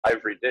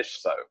ivory dish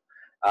soap.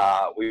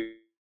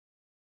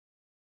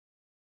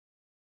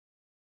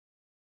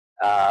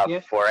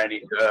 For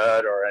any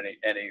dirt or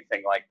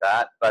anything like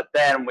that. But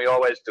then we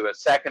always do a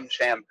second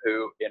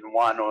shampoo in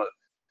one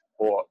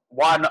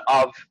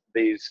of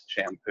these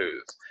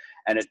shampoos.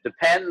 And it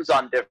depends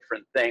on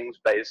different things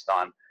based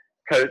on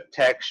coat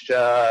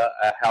texture,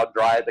 how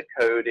dry the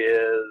coat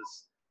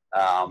is.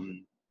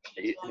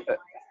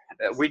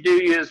 We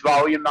do use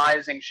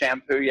volumizing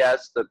shampoo,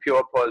 yes, the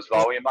Pure Pores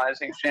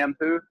volumizing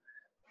shampoo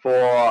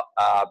for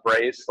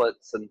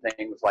bracelets and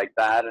things like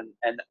that.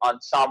 And on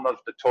some of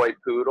the toy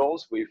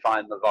poodles, we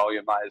find the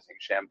volumizing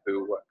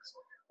shampoo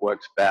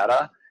works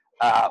better.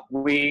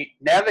 We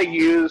never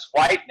use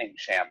whitening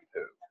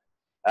shampoo.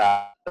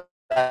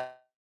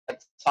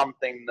 That's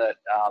something that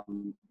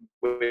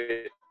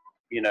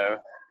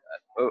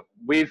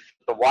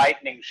the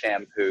whitening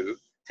shampoo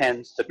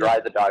tends to dry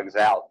the dogs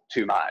out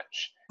too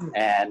much.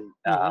 And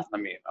I'll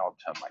turn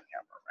my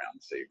camera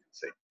around so you can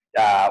see.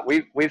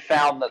 We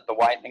found that the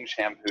whitening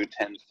shampoo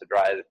tends to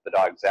dry the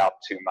dogs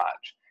out too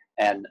much.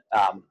 And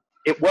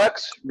it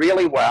works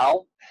really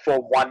well for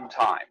one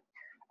time.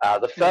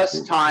 The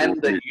first time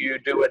that you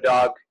do a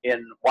dog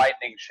in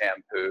whitening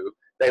shampoo,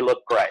 they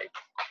look great.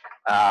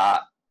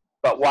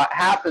 But what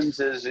happens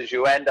is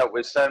you end up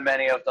with so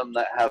many of them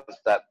that have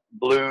that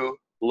blue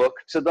look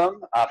to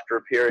them after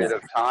a period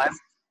of time.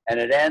 And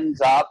it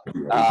ends up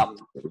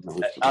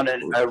on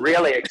a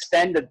really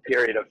extended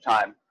period of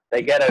time,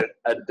 they get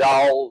a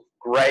dull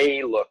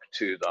gray look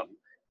to them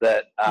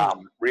that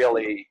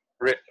really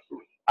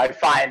I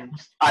find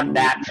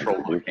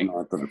unnatural looking.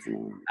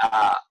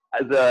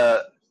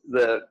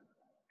 The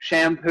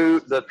shampoo,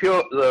 the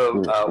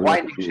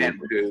whitening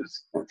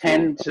shampoos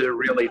tend to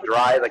really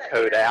dry the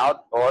coat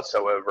out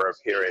also over a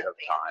period of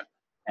time.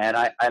 And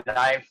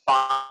I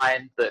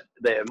find that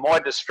they're more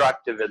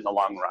destructive in the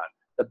long run.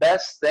 The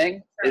best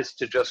thing is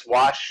to just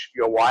wash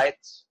your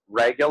whites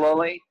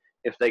regularly.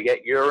 If they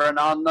get urine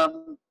on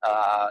them,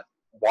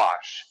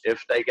 wash.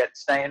 If they get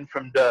stained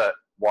from dirt,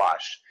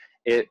 wash.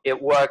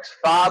 It works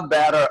far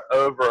better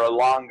over a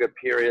longer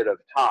period of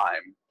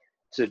time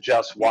to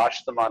just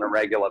wash them on a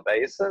regular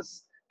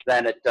basis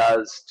than it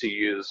does to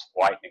use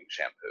whitening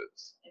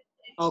shampoos.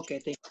 Okay,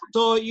 thank you.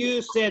 So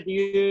you said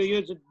you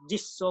use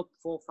dish soap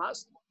for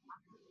first?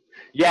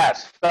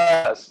 Yes,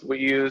 first we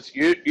use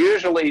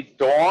usually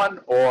Dawn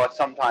or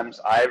sometimes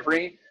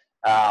Ivory.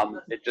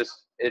 It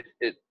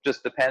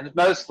just depends.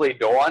 Mostly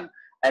Dawn,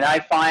 and I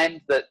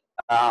find that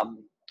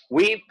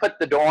we put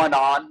the Dawn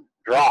on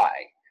dry.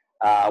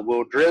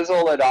 We'll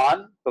drizzle it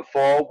on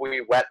before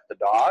we wet the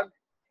dog,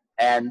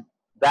 and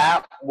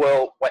that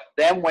will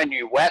then when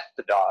you wet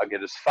the dog,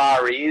 it is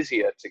far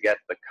easier to get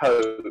the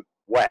coat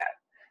wet.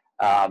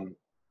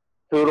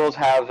 Poodles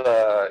have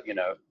a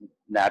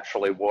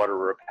naturally water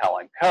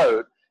repellent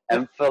coat,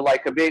 and for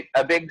like a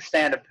big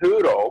standard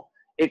poodle,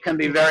 it can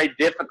be very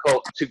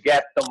difficult to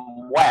get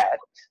them wet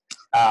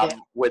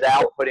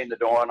without putting the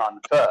Dawn on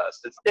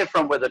first. It's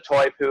different with a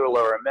toy poodle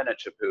or a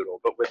miniature poodle,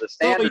 but with a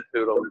standard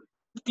poodle,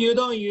 you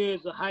don't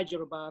use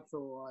hydro bath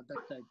or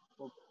that type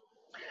of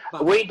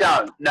bath. We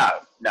don't.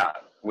 No,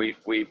 we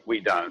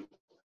don't.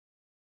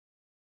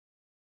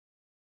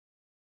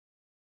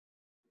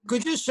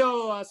 Could you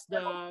show us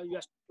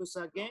your shampoos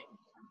again?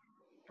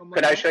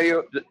 Could I show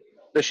you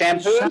the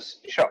shampoos?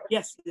 Sure.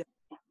 Yes.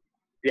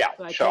 Yeah,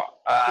 sure.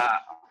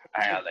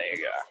 Hang on, there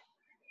you go.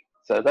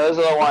 So those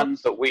are the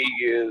ones that we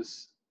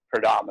use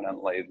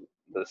predominantly.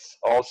 This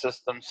All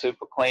System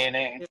Super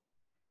Cleaning,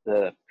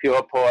 the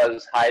Pure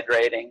Pores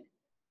Hydrating,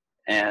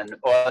 and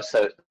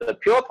also the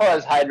Pure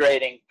Pores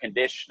Hydrating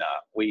Conditioner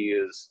we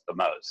use the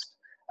most.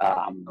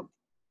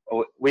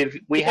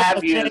 We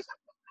have used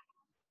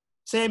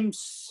same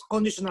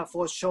conditioner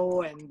for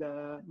show and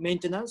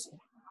maintenance?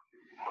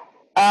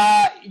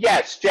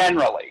 Yes,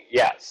 generally,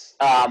 yes.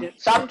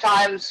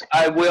 Sometimes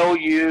I will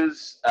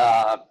use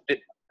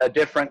a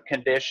different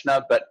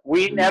conditioner, but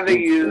we never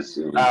use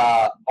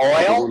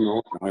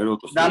oil.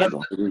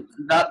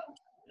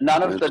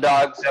 None of the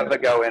dogs ever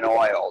go in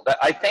oil.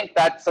 I think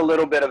that's a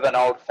little bit of an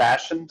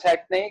old-fashioned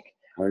technique.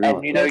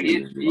 And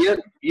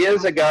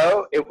years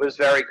ago, it was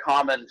very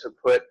common to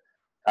put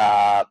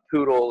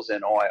poodles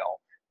in oil.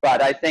 But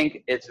I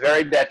think it's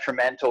very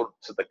detrimental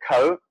to the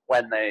coat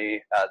when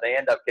they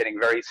end up getting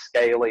very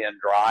scaly and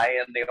dry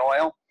in the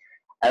oil.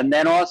 And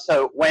then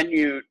also when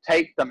you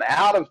take them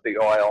out of the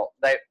oil,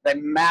 they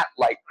mat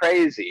like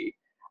crazy.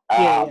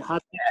 And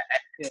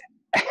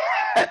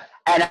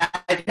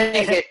I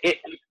think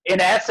in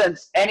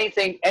essence,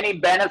 any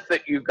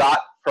benefit you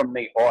got from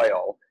the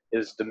oil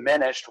is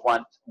diminished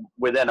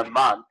within a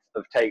month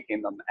of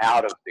taking them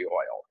out of the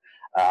oil.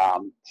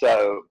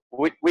 So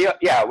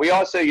we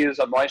also use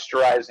a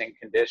moisturizing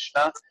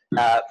conditioner.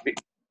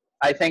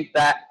 I think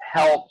that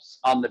helps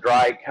on the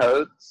dry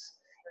coats,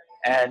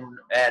 and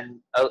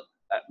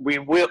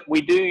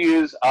we do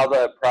use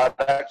other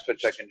products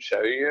which I can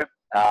show you.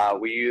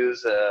 We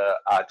use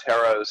a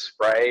Tero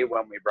spray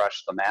when we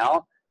brush them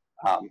out,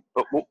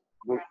 but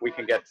we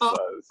can get to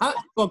those.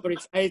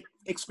 I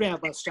explain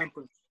about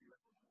shampoo.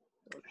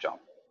 Sure.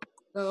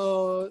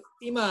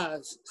 今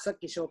さっ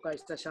き紹介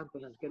したシャンプ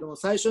ーなんですけども、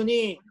最初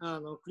に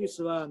クリ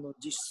スは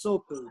実ソー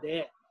プ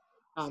で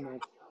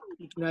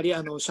いきなりシ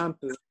ャン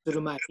プーす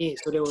る前に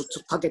それをちょっ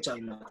とかけちゃ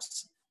いま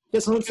す。で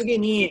その次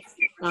に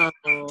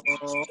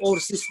オー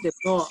ルシステ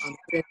ムの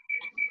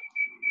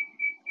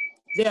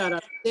で洗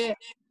って、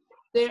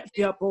で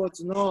ピュアポー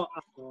ズの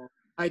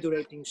ハイドレ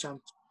ーティングシャン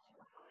プ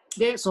ー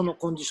でその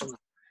コンディショナ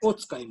ーを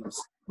使いま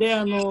す。で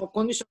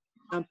コンディショナー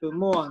シャンプー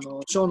も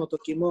ショーの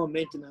時も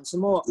メンテナンス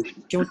も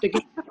基本的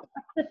に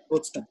を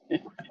使っ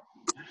て、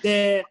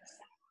で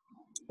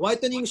ホワイ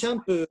トニングシャ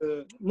ン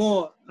プー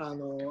も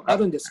あ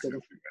るんですけど、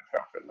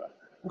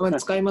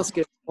使います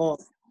けれども、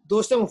ど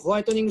うしてもホワ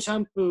イトニングシャ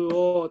ンプー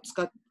を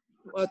使って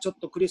はちょっ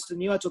とクリス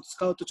にはちょっと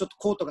使うとちょっと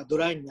コートがド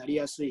ライになり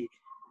やすい。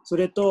そ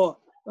れと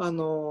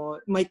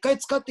1回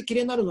使ってき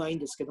れいになるのはいいん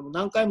ですけども、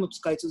何回も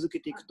使い続け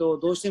ていくと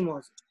どうして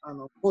も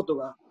コート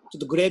がちょっ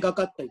とグレーが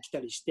かったりきた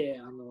りして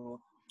ちょっ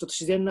と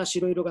自然な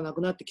白色がな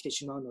くなってきて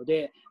しまうの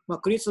で、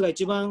クリスが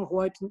一番ホ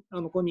ワイト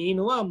子にいい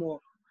のはも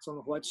うそ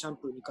のホワイトシャン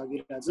プーに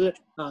限らず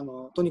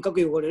とにかく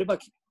汚れれば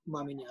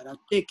まめに洗っ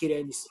てきれ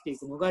いにしてい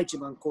くのが一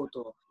番コー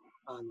トを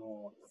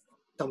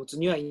保つ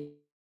にはいい。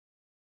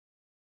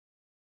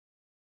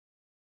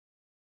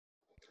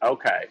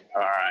Okay,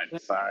 all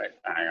right, sorry,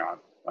 hang on.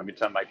 Let me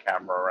turn my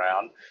camera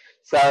around.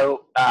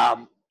 So,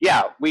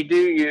 yeah, we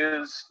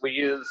use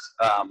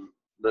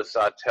this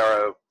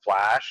Tero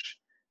Flash.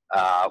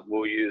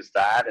 We'll use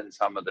that in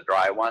some of the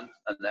dry ones.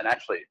 And then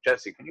actually,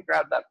 Jesse, can you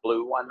grab that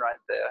blue one right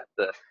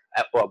there?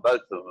 Well,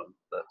 both of them,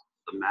 the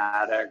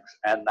Maddox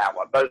and that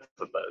one, both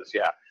of those,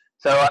 yeah.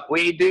 So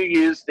we do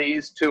use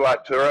these two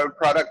Arturo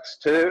products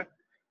too.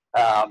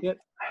 Yep.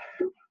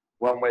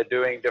 When we're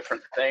doing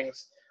different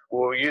things.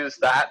 We'll use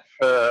that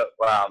for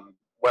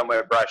when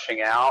we're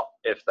brushing out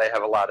if they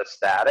have a lot of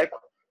static.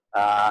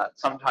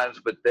 Sometimes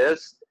with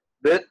this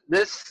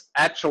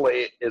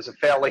actually is a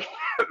fairly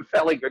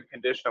good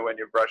conditioner when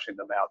you're brushing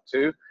them out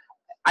too.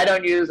 I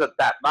don't use it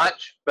that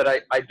much, but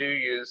I do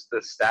use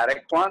the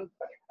static one.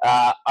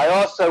 I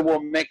also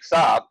will mix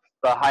up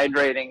the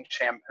hydrating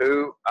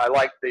shampoo. I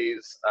like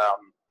these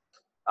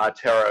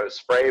Tero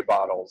spray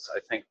bottles. I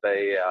think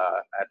they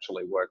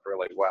actually work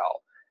really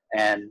well.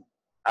 And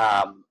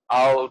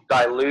I'll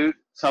dilute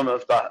some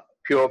of the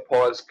Pure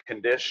Pores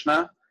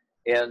conditioner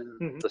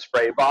in the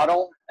spray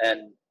bottle,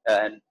 and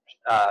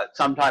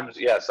sometimes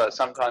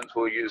sometimes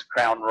we'll use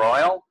Crown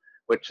Royal,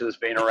 which has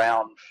been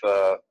around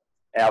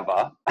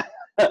forever.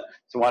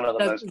 It's one of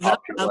the most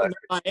popular.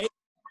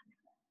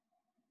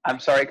 I'm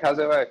sorry,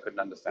 Kazuo, I couldn't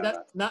understand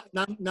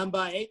that.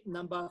 Number 8,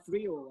 number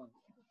 3, or 1?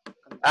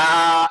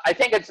 I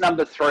think it's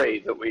number 3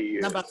 that we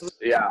use. Number 3.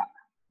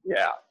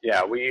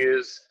 Yeah. We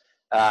use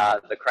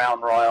the Crown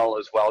Royal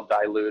as well,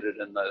 diluted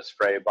in those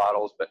spray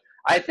bottles. But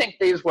I think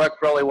these work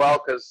really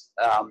well because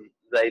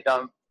they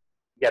don't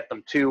get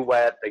them too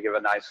wet. They give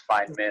a nice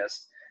fine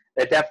mist.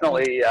 They're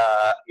definitely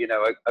a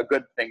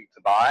good thing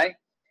to buy.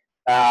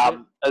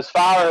 As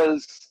far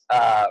as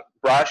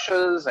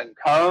brushes and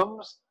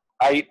combs,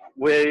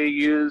 we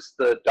use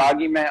the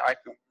Doggy Man. Let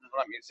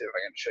me see if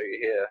I can show you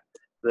here.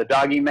 The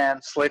Doggy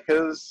Man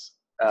slickers,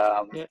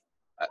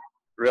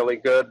 really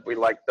good. We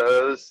like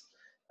those.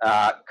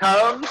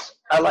 Combs,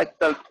 I like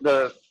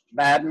the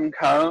Madden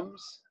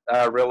combs,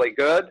 really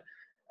good.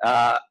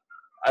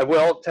 I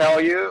will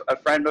tell you, a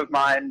friend of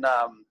mine,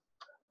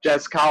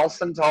 Jess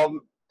Carlson,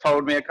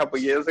 told me a couple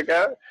years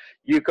ago,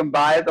 you can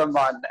buy them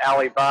on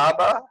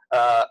Alibaba,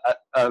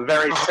 a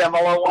very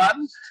similar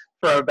one,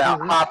 for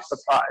about half the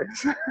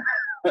price.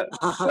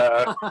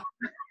 So,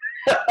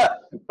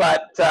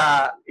 but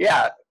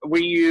yeah,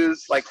 we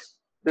use like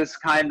this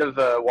kind of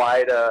a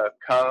wider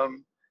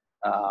comb.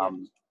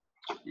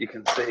 You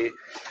can see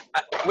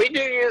we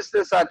do use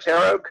this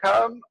Artero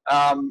comb.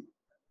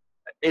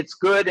 It's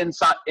good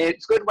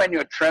it's good when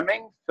you're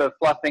trimming for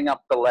fluffing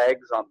up the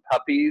legs on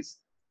puppies,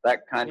 that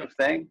kind of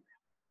thing.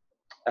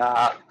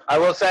 I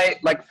will say,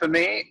 like for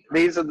me,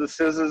 these are the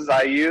scissors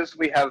I use.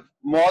 We have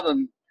more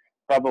than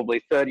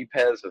probably 30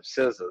 pairs of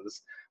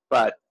scissors,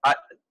 but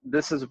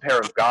this is a pair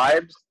of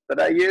guides that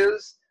I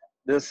use.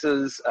 This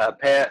is a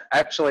pair,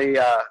 actually,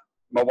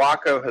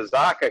 Mawako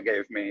Hazaka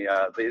gave me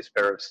these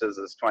pair of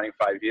scissors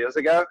 25 years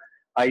ago.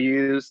 I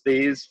use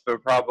these for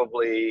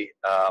probably,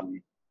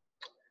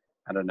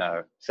 I don't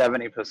know,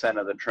 70%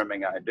 of the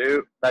trimming I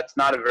do. That's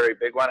not a very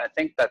big one. I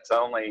think that's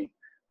only,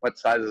 what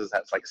size is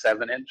that? It's like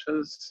 7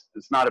 inches.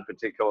 It's not a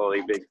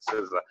particularly big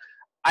scissor.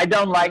 I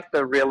don't like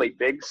the really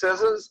big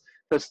scissors.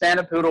 For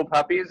standard poodle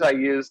puppies, I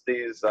use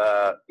these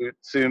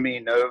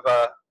Utsumi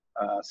Nova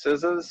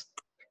scissors.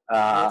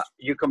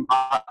 You can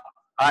buy,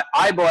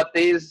 I bought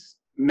these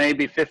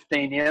maybe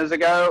 15 years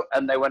ago,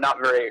 and they were not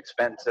very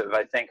expensive.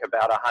 I think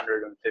about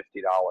 $150.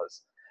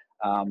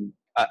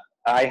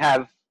 I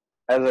have,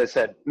 as I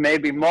said,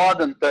 maybe more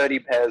than 30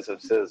 pairs of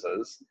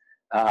scissors.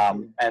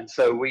 And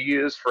so we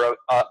use for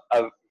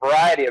a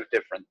variety of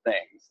different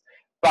things.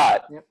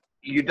 But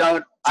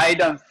I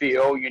don't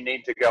feel you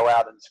need to go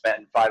out and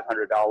spend $500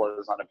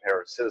 on a pair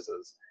of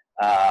scissors.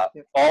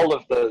 all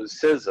of those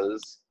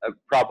scissors,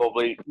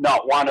 probably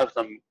not one of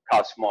them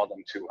costs more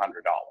than $200.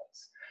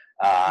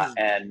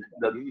 And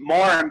the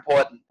more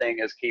important thing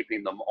is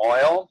keeping them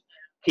oiled,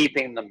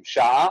 keeping them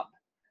sharp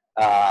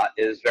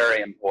is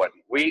very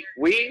important. We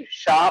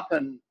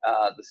sharpen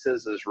the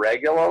scissors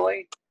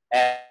regularly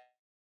and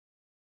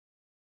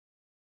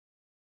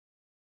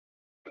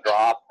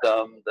drop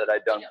them, that I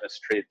don't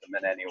mistreat them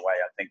in any way.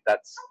 I think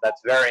that's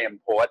very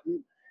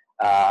important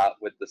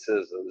with the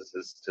scissors,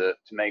 is to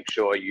make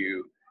sure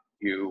you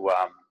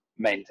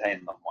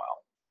maintain them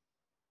well.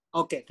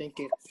 Okay, thank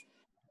you.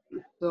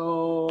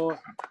 So,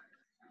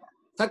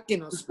 さっき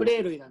のスプレ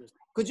ー類なんです。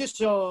Could you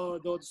show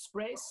those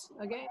sprays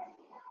again?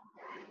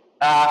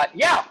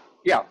 Yeah.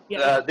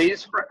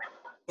 These. All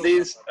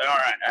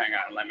right, hang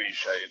on. Let me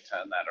show you.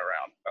 Turn that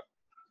around.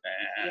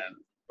 And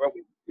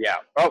yeah.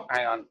 Oh,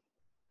 hang on. I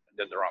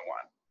did the wrong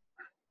one.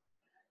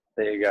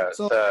 There you go.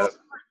 So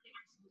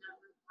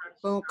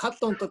そのカッ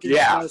トの時に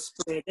使うス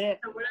プレーで、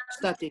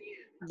スタティッ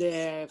ク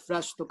で、フラ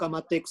ッシュとかマ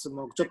ット X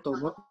もちょっと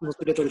も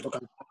つれ取りとか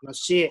もありま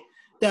すし、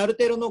で、ある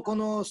程度のこ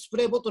のスプ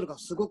レーボトルが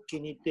すごく気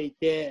に入ってい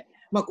て、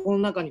この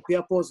中にピュ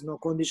アポーズの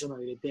コンディショナー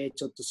を入れて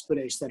ちょっとスプ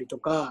レーしたりと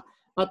か、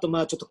あとち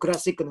ょっとクラ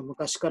シックの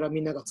昔から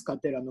みんなが使っ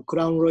てるク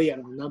ラウンロイヤ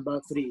ルのナンバ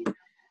ー3、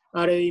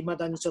あれ未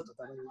だにちょっと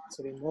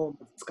それも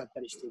使った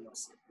りしていま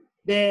す。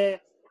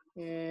で、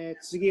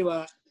次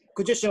は、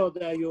Could you show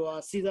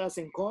your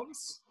scissors and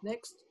combs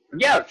next?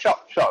 Yeah, sure.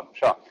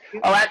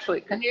 Oh, actually,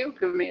 can you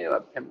give me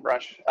a pin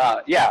brush?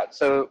 Yeah,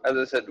 so as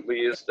I said, we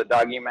use the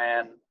Doggy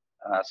Man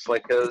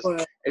slickers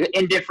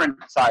in different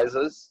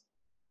sizes.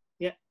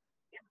 Yeah.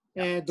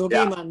 ドギ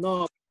ーマン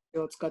の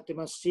を使って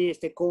ますし、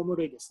コーム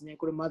類ですね。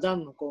これマダ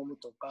ンのコーム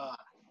とか、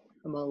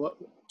ち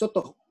ょっ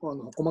と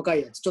細か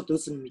いやつ、ちょっと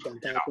薄みみたい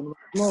なタイプの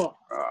も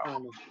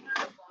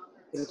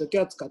やるとき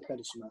は使った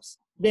りしま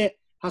す。で、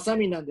ハサ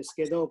ミなんです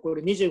けど、こ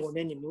れ25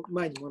年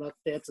前にもらっ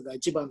たやつが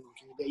一番のお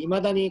気に入りで、い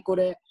まだにこ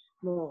れ、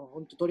もう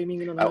本当トリミン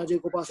グの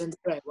 75%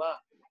 くらい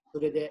はそ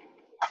れで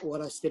終わ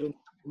らせてる。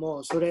も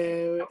うそ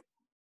れ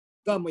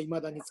がもういま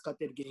だに使っ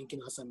ている現役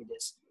のハサミで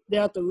す。で、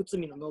あと、内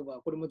海のノーバ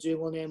ー、これも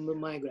15年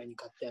前ぐらいに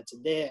買ったや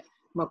つで、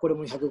これ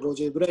も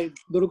150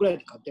ドルぐらい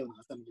で買ったような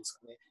ハサミです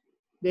かね。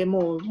で、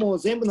もう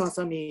全部のハ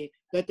サミ、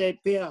だいたい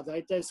ペア、だ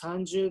いたい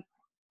30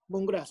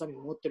本ぐらいハサミ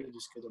持ってるんで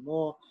すけど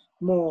も、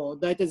もう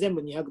だいたい全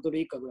部200ドル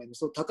以下ぐらいの、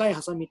そう高い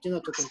ハサミっていうの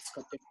は特に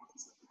使ってる。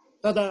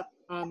ただ、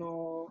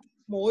も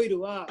うオイル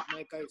は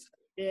毎回使っ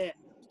て、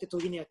で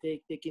時には定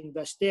期的に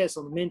出して、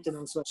そのメンテ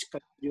ナンスはしっか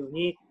りするよう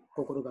に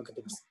心がけ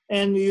てます。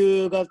And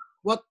you got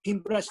what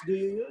pin brush do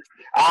you use?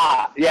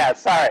 Yeah,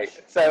 sorry.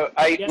 So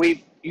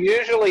we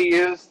usually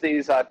use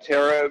these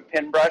Tiro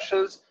pin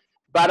brushes,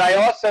 but I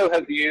also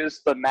have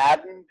used the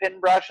Madden pin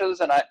brushes,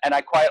 and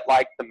I quite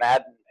like the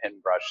Madden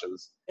pin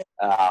brushes,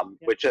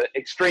 which are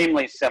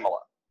extremely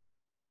similar.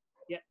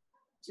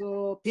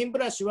 So ピンブ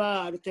ラシ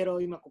はある程度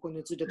今ここ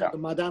についてた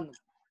マダンの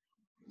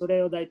そ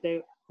れを大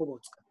体ほぼ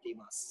使ってい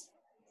ます。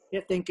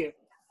Yeah, thank you.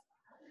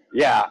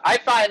 Yeah, I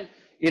find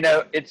you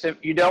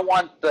don't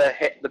want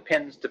the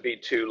pins to be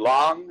too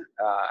long.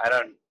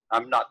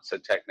 I'm not so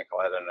technical.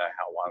 I don't know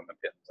how long the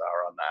pins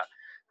are on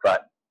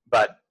that,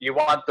 but you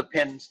want the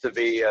pins to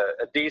be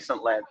a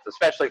decent length,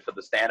 especially for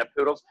the standard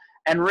poodles,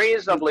 and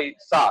reasonably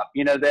soft.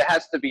 There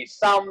has to be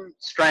some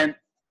strength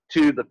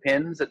to the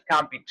pins. It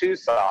can't be too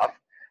soft.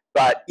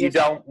 But you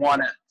don't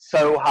want it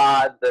so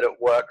hard that it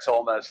works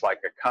almost like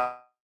a comb.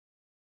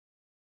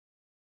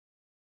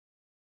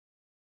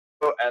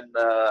 And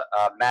the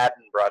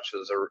Madden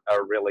brushes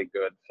are really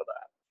good for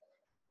that.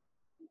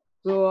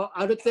 そう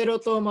アルテロ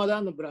とマダ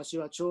ンのブラシ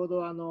はちょう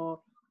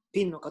ど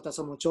ピンの硬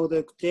さもちょうど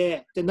よく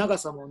て、で長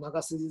さも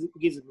長す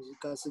ぎず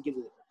短すぎず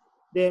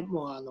で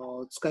も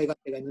う使い勝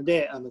手がいいの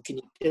で気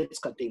に入って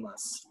使っていま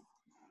す。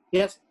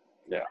Yes.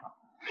 Yeah.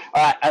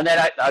 And then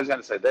I was going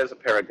to say, there's a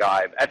pair of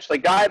Guide. Actually,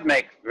 Guide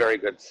make very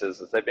good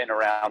scissors. They've been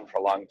around for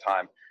a long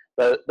time.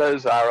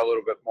 Those are a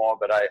little bit more,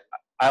 but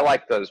I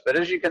like those. But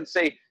as you can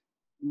see,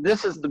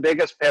 this is the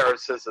biggest pair of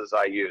scissors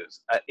I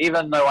use.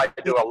 Even though I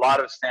do a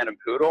lot of standard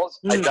poodles,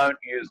 I don't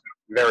use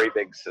very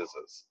big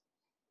scissors.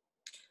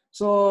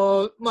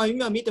 そう、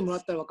今見てもら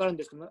ったら分かるん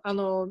ですけ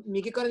ど、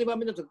右から2番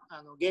目だと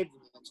ゲーブ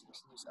のやつで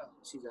すね、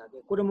シザー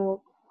で。こ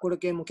れ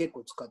系も結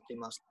構使ってい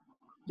ます。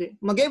で、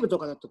ゲームと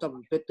かだと多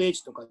分ペットエイ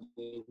ジとかで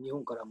日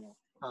本からも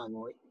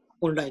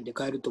オンラインで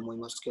買えると思い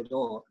ますけ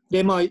ど、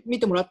で、見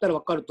てもらったら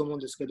分かると思うん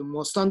ですけど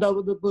も、スタンダ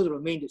ードプードルを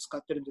メインで使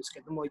ってるんです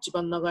けども、一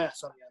番長いハ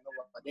サミはノ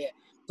バで、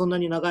そんな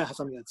に長いハ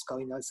サミは使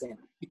いません。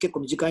結構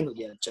短いの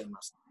でやっちゃいま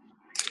す。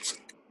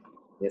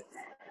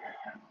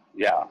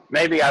Yeah,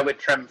 maybe I would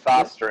trim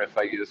faster if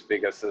I use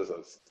bigger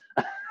scissors.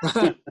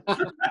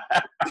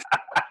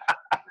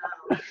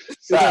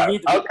 So,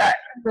 okay.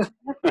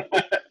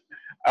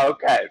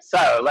 Okay,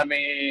 so let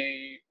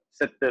me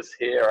sit this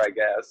here, I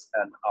guess,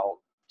 and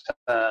I'll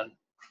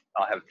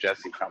have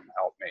Jesse come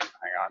help me.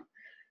 Hang on.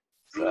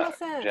 すいま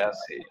せん。 Jesse.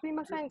 すい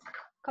ません。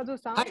カズー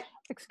さん。はい。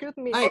 Excuse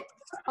me. はい。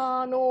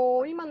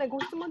今ね、ご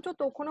質問ちょっ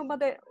とこの場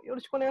でよろ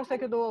しくお願いしたい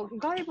けど、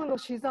外部の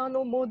シザー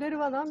のモデル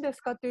は何で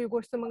すかっていう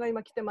ご質問が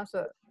今来てます。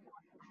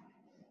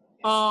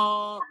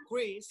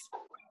Chris,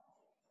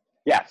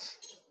 Yes.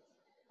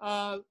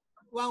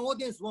 one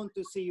audience want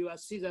to see your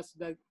scissors,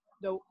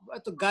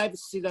 what guide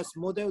scissors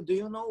model. Do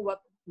you know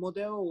what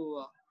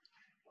model?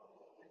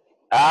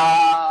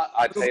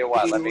 I tell you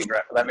what. Let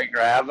me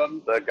grab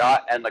them. The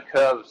guide and the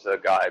curves are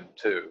guide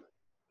too.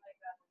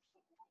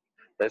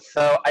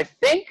 So I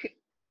think,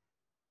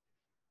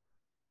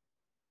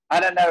 I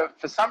don't know,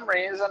 for some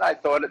reason I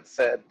thought it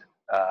said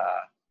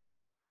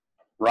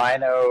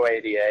Rhino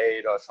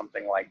 88 or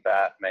something like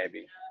that,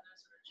 maybe.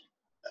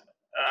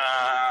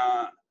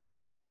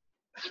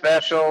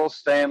 Special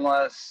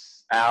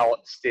stainless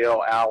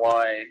steel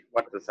alloy.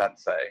 What does that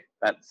say?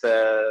 That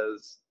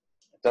says,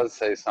 it does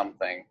say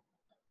something.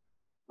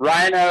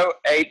 Rhino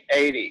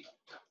 880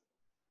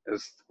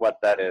 is what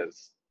that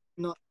is.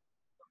 No,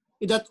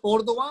 is that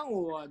old one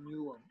or a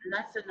new one?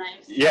 That's a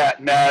nice. Yeah,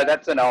 no,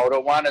 that's an older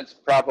one. It's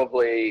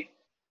probably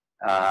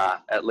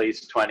at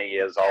least 20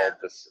 years old.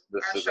 This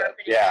is it.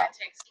 Yeah.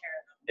 Takes care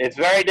of them. It's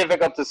very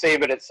difficult to see,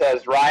 but it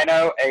says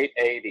Rhino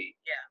 880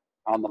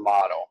 on the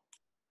model.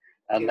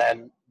 And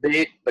then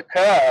the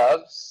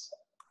curves,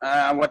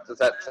 what does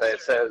that say?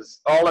 It says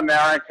All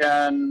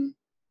American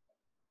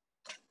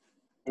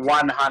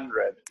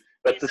 100.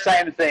 But the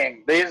same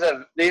thing. These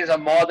are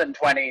more than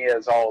 20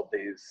 years old,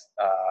 these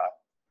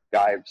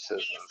guide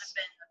scissors.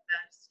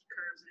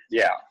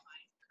 Yeah.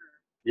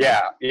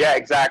 Yeah,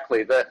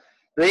 exactly.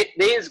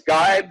 These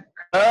guide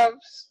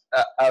curves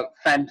are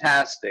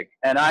fantastic.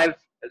 And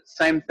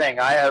same thing,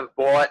 I have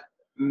bought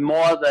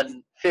more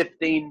than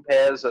 15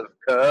 pairs of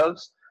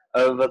curves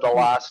over the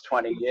last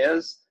 20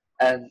 years.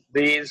 And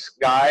these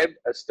guide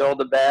are still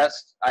the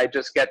best. I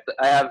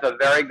have a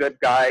very good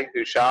guy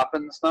who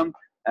sharpens them,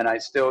 and I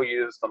still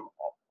use them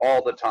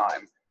all the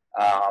time.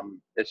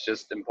 It's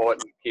just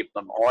important to keep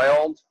them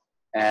oiled,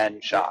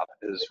 and sharp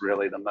is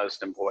really the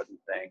most important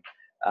thing.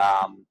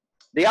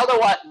 The other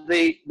one,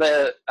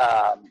 the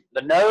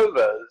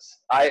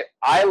Novas,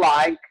 I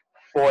like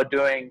for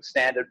doing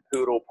standard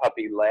poodle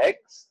puppy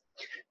legs,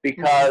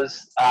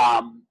 because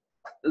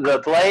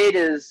the blade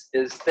is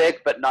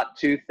thick but not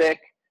too thick.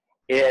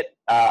 It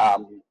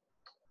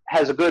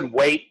has a good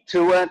weight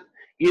to it.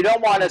 You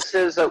don't want to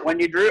scissor when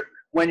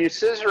you're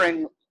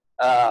scissoring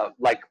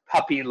like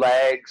puppy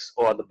legs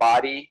or the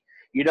body.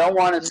 You don't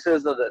want to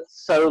scissor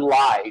that's so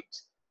light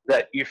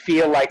that you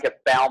feel like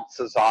it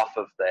bounces off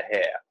of the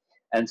hair.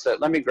 And so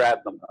let me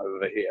grab them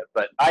over here.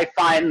 But I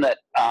find that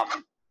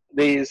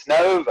these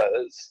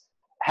Novas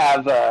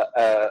have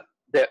the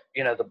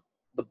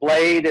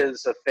blade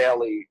is a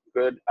fairly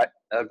good. I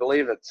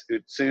believe it's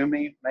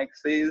Utsumi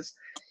makes these.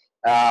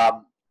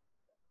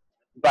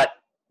 But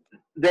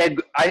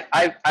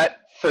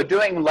for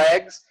doing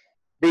legs,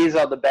 these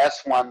are the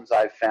best ones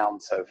I've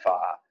found so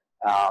far.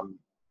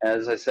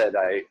 As I said,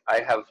 I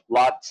have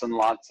lots and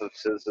lots of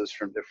scissors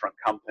from different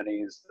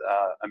companies.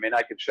 I mean,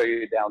 I could show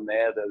you down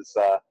there. There's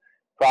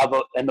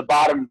probably in the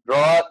bottom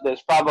drawer,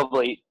 there's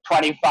probably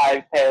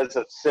 25 pairs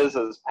of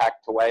scissors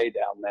packed away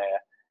down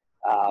there.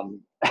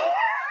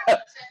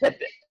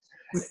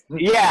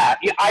 Yeah,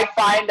 I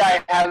find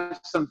I have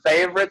some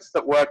favorites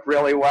that work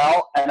really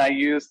well, and I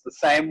use the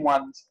same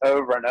ones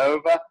over and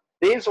over.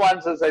 These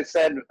ones, as I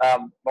said,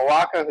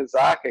 Mawako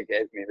Hizaka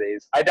gave me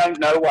these. I don't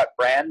know what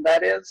brand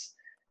that is,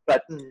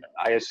 but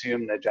I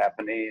assume they're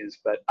Japanese.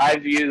 But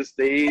I've used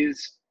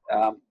these,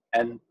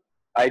 and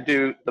I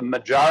do the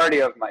majority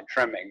of my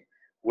trimming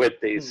with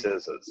these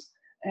scissors.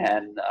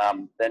 And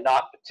they're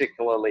not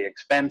particularly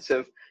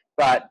expensive,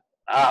 but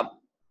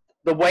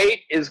the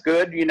weight is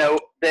good. You know,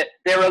 that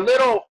they're a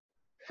little,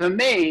 for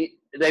me,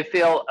 they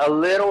feel a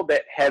little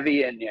bit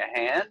heavy in your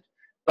hand,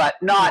 but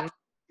not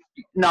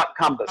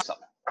cumbersome.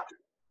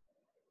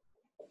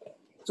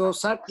 そう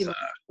さっきの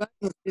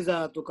シ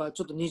ザーとか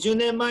ちょっと20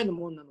年前の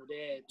ものなの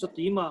で、ちょっ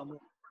と今はもう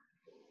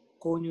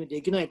購入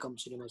できないかも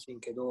しれません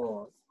け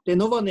ど、で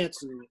ノバのや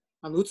つ、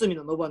内海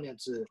のノバのや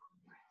つ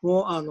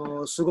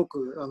もすご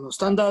くス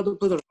タンダード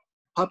プードル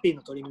パピー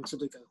のトリミングす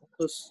るときは本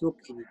当すご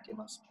く気に入ってい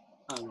ます。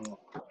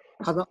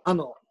歯の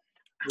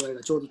具合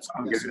がちょうどつき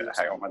やすいで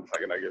す。Hang on one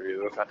second, I'll give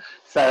you this one.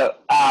 So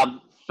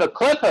for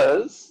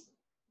clippers,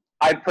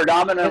 I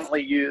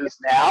predominantly use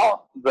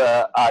now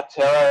the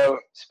Artero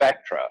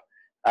Spectra.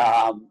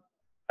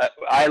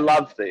 I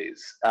love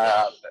these.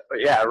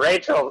 Yeah,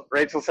 Rachel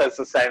says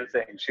the same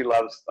thing. She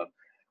loves them.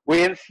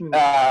 We've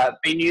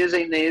been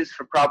using these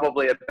for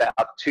probably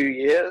about 2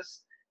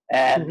 years,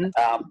 and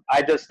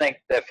I just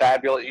think they're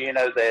fabulous. You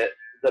know,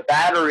 the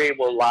battery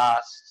will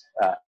last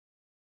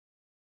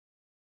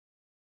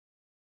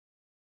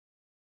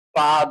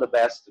far the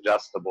best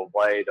adjustable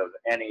blade of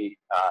any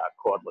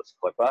cordless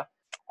clipper.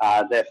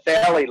 They're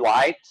fairly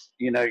light.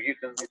 You know, you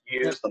can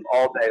use them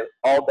all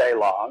day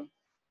long.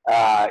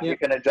 You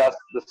can adjust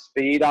the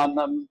speed on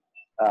them.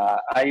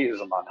 I use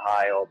them on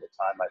high all the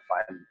time. I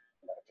find it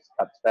just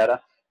cuts better.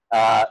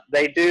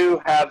 They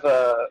do have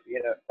a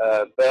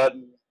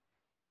burden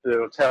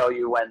to tell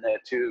you when they're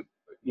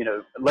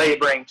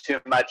laboring too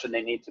much and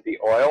they need to be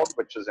oiled,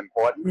 which is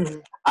important.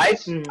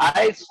 Mm-hmm.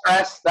 I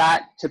stress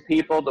that to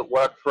people that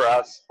work for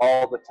us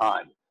all the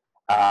time.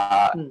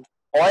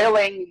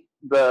 Oiling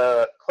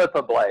the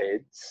clipper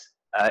blades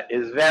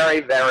is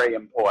very, very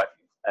important.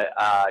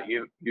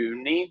 You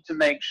need to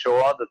make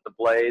sure that the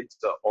blades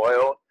are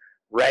oiled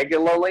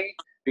regularly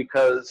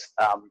because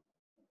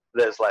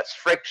there's less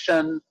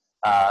friction.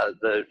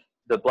 The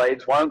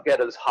blades won't get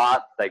as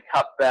hot. They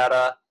cut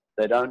better.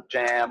 They don't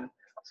jam.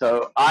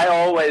 So I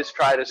always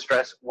try to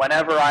stress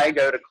whenever I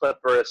go to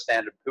clipper a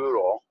standard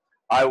poodle,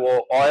 I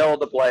will oil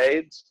the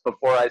blades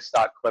before I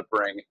start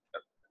clippering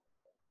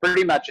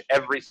pretty much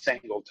every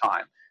single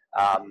time.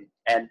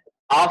 And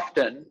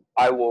often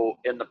I will,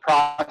 in the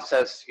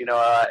process,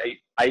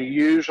 I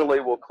usually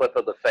will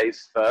clipper the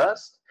face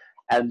first,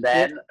 and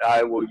then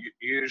I will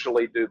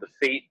usually do the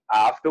feet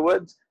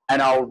afterwards,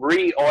 and I'll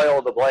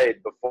re-oil the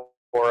blade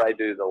before I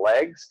do the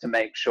legs to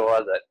make sure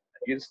that,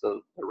 use the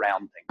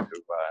round thing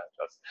to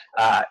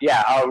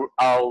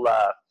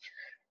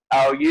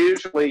I'll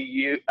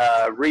usually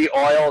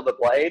re-oil the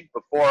blade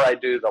before I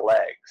do the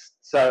legs.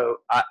 So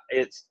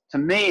it's, to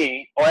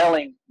me,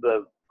 oiling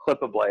the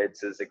clipper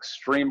blades is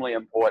extremely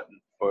important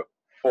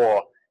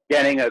for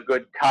getting a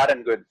good cut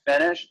and good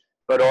finish,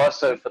 but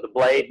also for the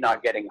blade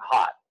not getting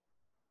hot.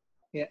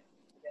 Yeah.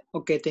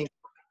 Okay, thank you.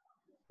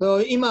 So,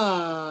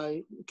 今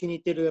気に入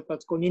ってるやっぱ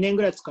こう2年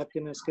ぐらい使って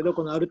るんですけど、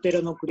このアルテ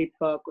ラのクリッ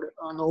パー、これ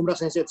大村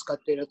先生使っ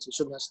てるやつ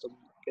一緒になってると思う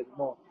んですけど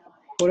も、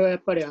これはや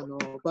っぱりバ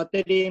ッ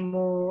テリー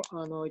も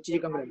1時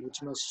間ぐらい持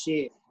ちます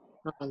し、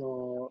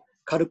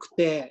軽く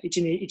て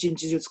一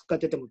日中使っ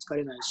てても疲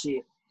れない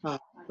し、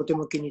とて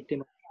も気に入って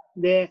ます。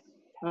で、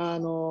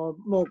も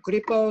うク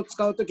リッパーを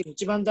使うときに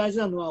一番大事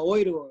なのはオ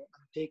イルを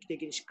定期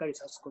的にしっかり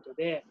さすこと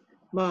で、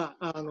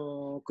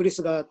クリ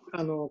スが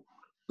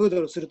プー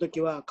ドルすると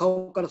きは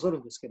顔から剃る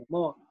んですけど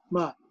も、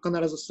必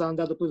ずスタン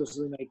ダードプードルす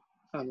る前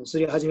す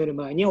り始める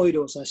前にオイ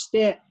ルをさし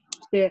て、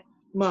で、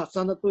ス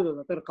タンダードプードル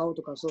だったら顔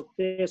とか剃っ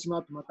て、その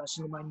後また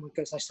足の前にもう一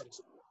回さしたり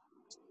する。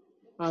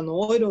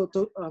オイルを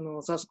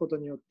さすこと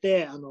によっ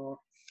て、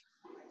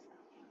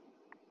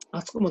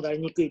熱くもなり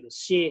にくいです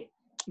し、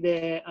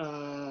で、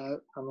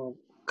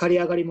刈り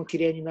上がりもき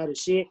れいになる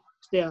し、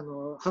で、歯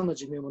の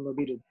寿命も伸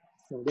びる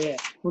ので、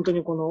本当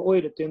にこのオ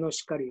イルというのを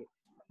しっかり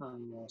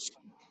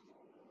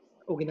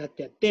補っ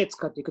てやって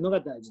使っていくの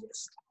が大事で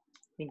す。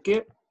Thank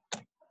you.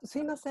 す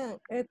いません。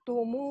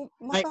も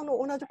うまた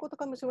同じこと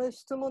かもしれない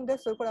質問で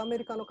す。これアメ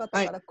リカの方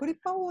から、クリッ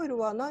パーオイル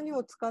は何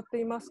を使っ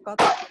ていますかっ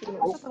ていう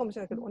のをおっしゃったかもし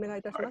れないけど、お願い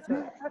いたします。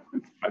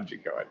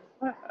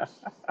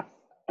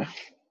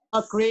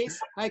Chris.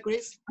 Hi,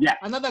 Chris. Yeah.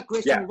 Another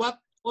question. What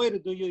oil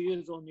do you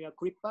use on your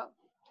clipper?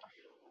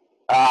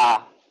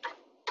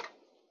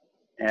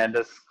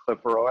 Andis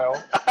clipper oil.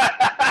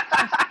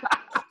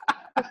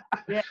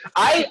 Yeah.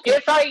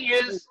 If I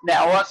use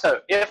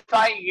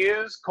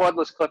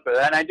cordless clipper,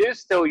 and I do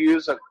still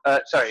use not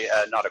a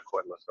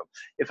cordless clipper.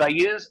 If I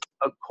use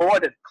a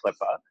corded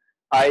clipper,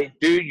 I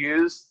do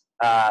use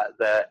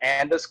the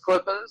Andis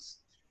clippers.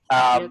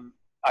 I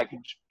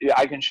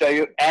can show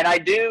you, and I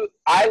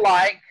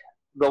like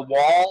the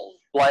wall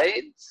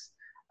blades.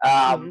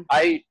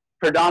 I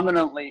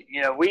predominantly,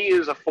 we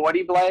use a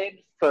 40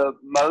 blade for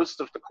most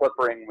of the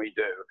clippering we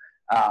do.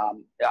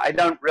 I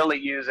don't really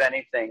use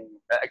anything.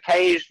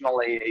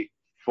 Occasionally,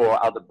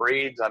 for other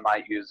breeds, I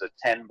might use a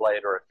 10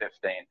 blade or a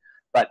 15.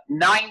 But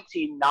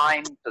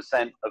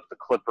 99% of the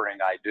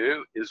clippering I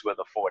do is with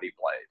a 40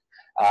 blade.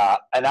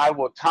 And I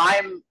will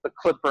time the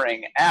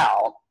clippering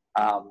out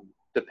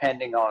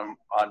depending on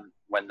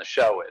when the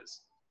show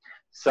is.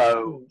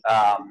 So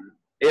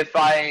if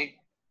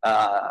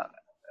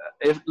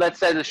let's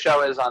say the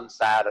show is on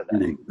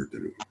Saturday,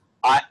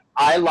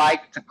 I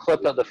like to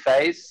clipper the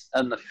face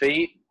and the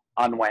feet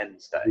on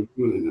Wednesday.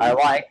 I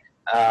like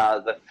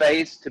the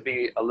face to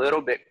be a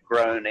little bit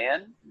grown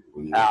in,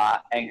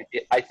 and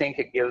I think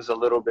it gives a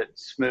little bit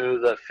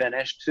smoother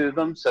finish to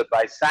them. So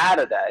by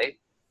Saturday,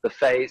 the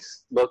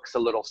face looks a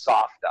little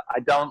softer. I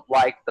don't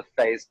like the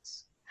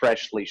face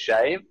freshly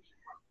shaved.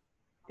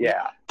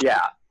 Yeah.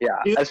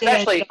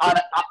 Especially on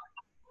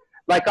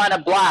a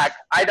black,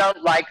 I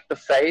don't like the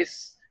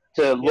face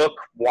to look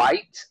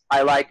white.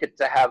 I like it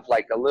to have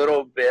like a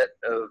little bit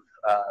of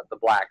the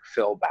black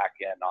fill back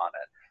in on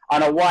it.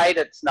 On a white,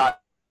 it's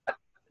not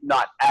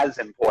as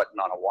important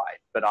on a white,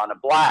 but on a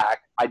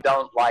black, I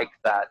don't like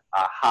that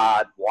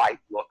hard white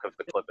look of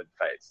the clipped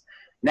face.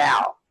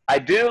 Now, I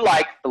do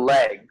like the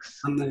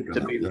legs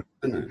to be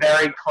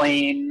very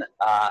clean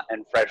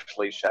and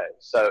freshly shaved.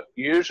 So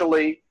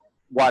usually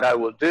what I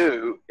will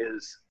do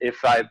is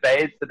if I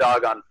bathe the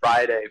dog on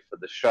Friday for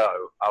the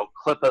show, I'll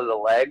clipper the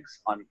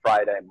legs on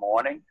Friday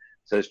morning.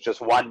 So it's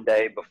just one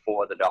day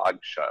before the dog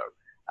show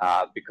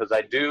because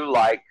I do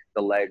like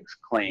the legs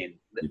clean.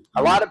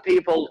 A lot of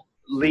people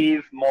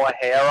leave more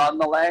hair on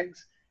the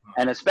legs,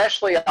 And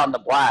especially on the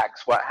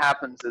blacks, what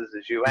happens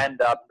is you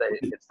end up,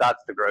 it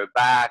starts to grow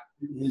back.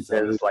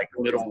 There's like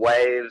little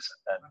waves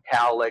and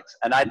cowlicks,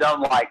 and I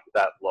don't like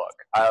that look.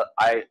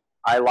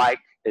 I like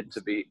it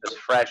to be as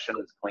fresh and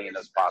as clean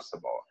as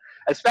possible,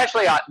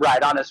 especially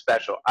on a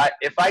special.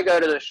 If I go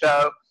to the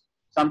show,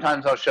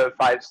 sometimes I'll show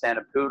 5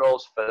 standard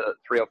poodles for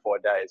 3 or 4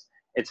 days.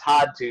 It's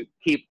hard to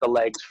keep the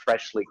legs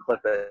freshly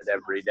clipped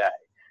every day.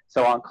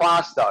 So on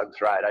class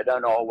dogs, right, I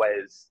don't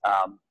always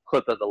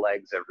clip the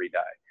legs every day.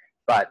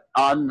 But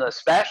on the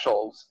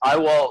specials, I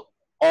will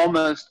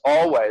almost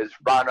always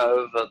run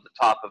over the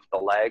top of the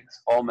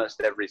legs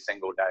almost every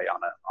single day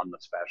on the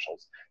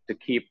specials to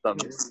keep them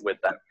with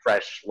that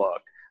fresh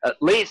look. At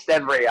least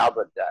every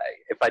other day.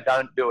 If I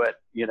don't do it,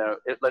 you know,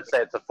 let's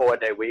say it's a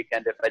 4-day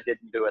weekend. If I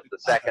didn't do it the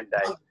second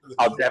day,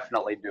 I'll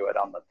definitely do it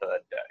on the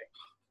 3rd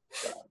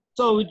day.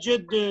 So would you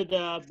do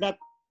the black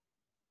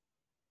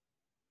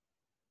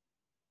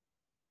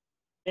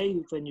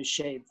when you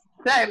shave?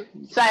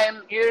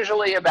 Same.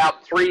 Usually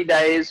about 3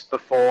 days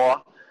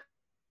before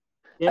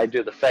I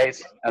do the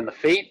face and the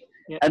feet.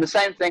 And the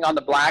same thing on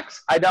the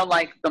blacks. I don't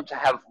like them to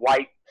have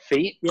white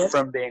feet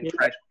from being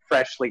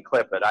freshly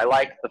clipped. I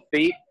like the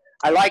feet.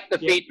 I like the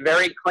feet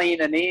very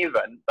clean and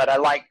even, but I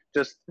like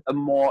just a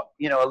more,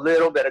 you know, a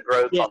little bit of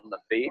growth on the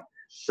feet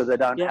so they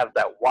don't have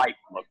that white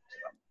look to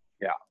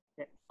them.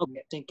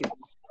 Okay, thank you.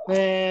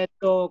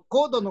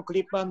 コードのク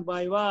リッパーの場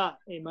合は、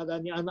まだ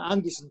にアン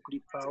ディスのクリ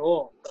ッパー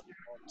を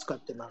使っ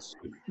てます。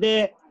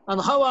で、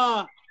刃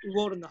は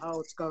ウォールの刃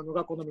を使うの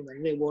が好みな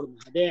ので、ウォールの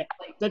刃で、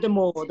だい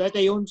た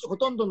いほ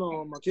とんど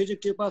の、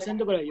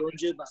99% ぐらい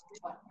40番で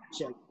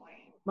仕上げます。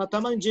まあ、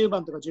たまに10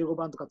番とか15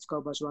番とか使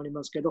う場所はあり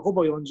ますけど、ほ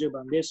ぼ40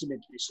番で全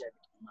てで仕上げて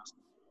います。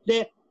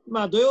で、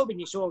まあ、土曜日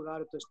にショーがあ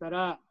るとした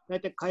ら、だ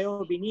いたい火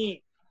曜日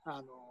に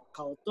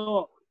顔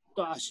と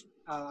足、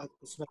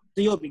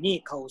水曜日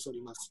に顔を剃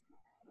ります。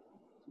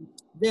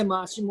で、ま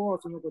あ、足も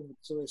その子に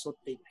それ剃っ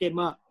ていって、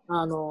ま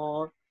あ、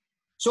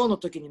ショーの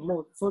時に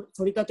もう剃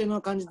りたて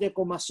の感じで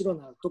こう真っ白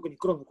な、特に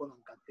黒の子なん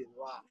かっていう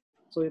のは、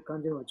そういう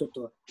感じのはちょっ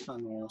と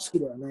好き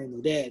ではない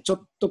ので、ちょ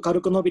っと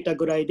軽く伸びた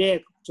ぐらい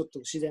で、ちょっと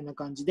自然な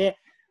感じで、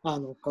顔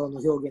の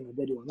表現が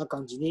出るような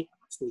感じに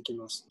していき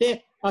ます。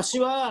で、足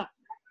は、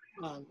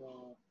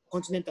コ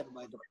ンチネンタルの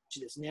場合とか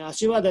ですね、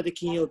足はだいたい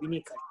金曜日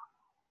に刈り。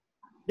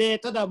で、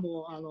ただ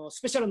もう、ス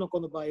ペシャルの子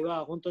の場合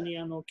は、本当に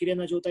綺麗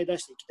な状態出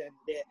していきたいの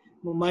で、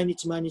もう毎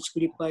日ク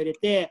リッパー入れ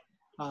て、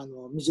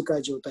短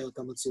い状態を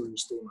保つように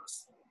していま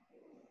す。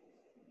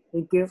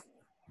Thank you.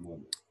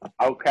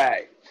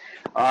 Okay.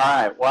 All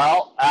right.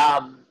 Well,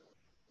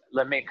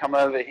 let me come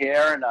over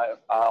here and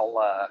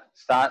I'll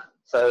start.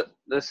 So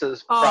this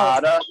is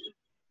Prada.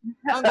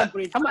 Hang on,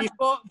 please.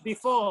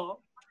 Before,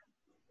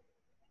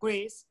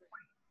 Chris.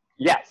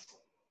 Yes.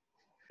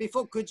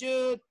 Before, could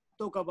you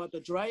talk about the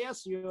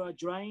dryers? You are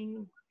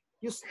drying.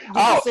 You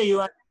say you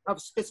have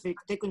specific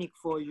technique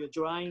for your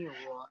drying,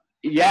 or?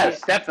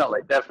 Yes,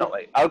 definitely.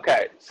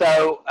 Okay.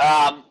 So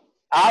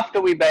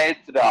after we bathe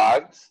the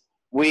dogs,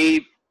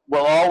 we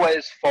will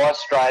always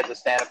force dry the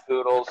standard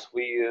poodles.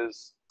 We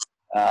use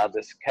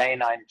this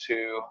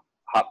K92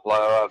 hot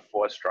blower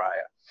force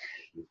dryer.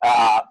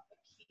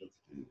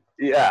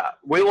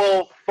 We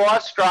will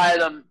force dry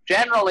them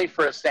generally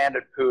for a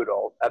standard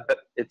poodle.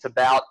 It's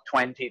about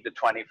 20 to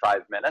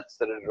 25 minutes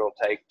that it will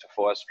take to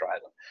force dry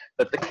them.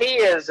 But the key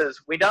is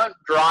we don't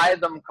dry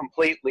them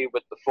completely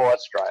with the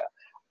force dryer.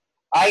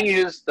 I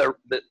use the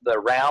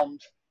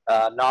round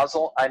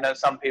nozzle. I know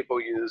some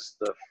people use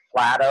the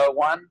flatter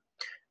one.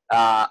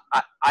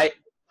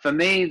 For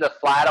me, the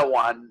flatter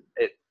one,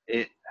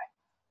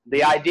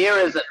 the idea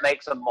is it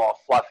makes them more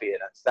fluffy and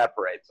it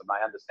separates them.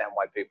 I understand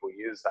why people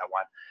use that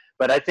one,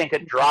 but I think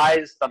it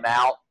dries them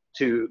out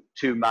too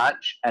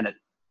much, and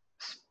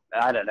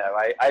I don't know.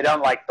 I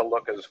don't like the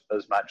look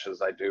as much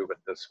as I do with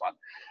this one.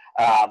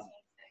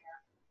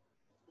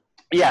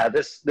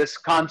 This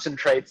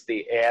concentrates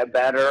the air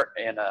better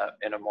in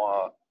a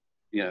more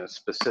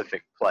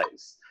specific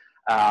place.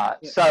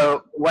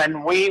 So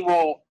when we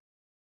will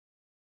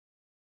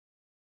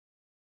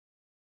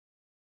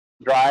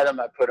dry them,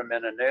 I put them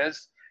in a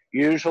noose.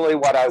 Usually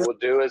what I will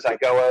do is I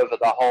go over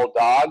the whole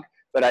dog,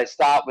 but I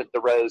start with the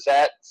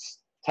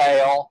rosette's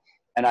tail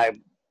and I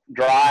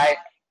dry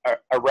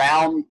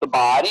around the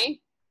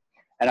body,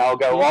 and I'll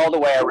go all the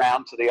way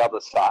around to the other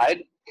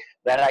side.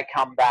 Then I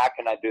come back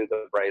and I do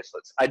the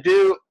bracelets. I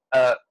do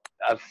a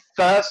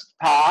first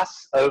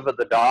pass over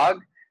the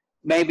dog,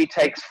 maybe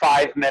takes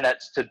 5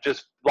 minutes to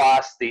just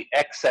blast the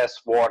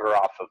excess water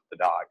off of the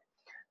dog.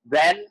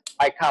 Then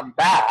I come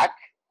back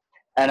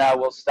and I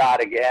will start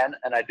again,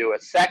 and I do a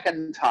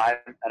second time,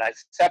 and I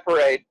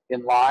separate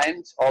in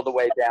lines all the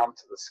way down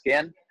to the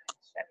skin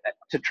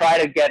to try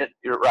to get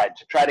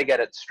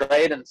it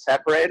straight and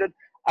separated.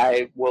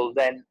 I will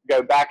then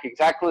go back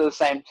exactly the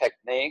same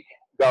technique,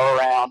 go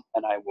around,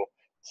 and I will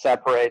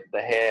separate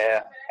the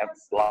hair and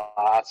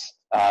blast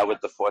with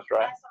the force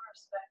dryer.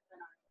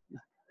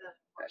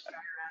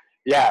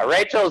 Yeah,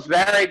 Rachel's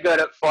very good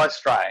at force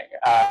drying,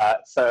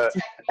 so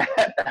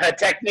her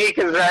technique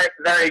is very,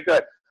 very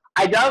good.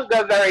 I don't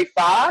go very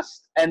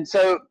fast, and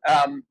so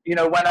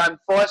when I'm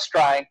force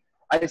drying,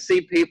 I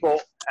see people.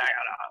 Hang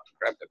on, I'll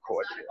grab the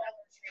cord here.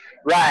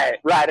 Right.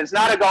 It's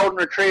not a golden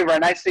retriever,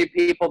 and I see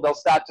people. They'll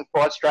start to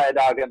force dry a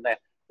dog, and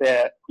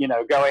they're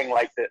going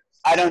like this.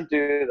 I don't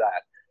do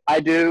that.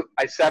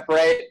 I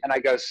separate, and I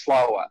go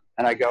slower,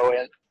 and I go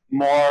in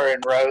more in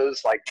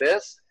rows like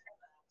this.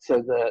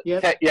 So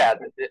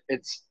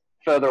it's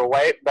further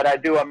away, but I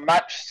do a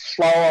much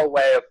slower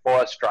way of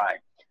force drying.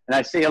 And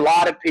I see a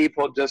lot of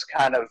people just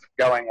kind of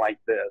going like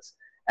this.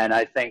 And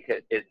I think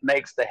it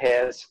makes the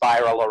hair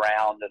spiral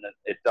around, and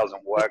it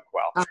doesn't work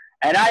well.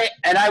 And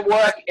I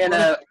work in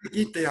a...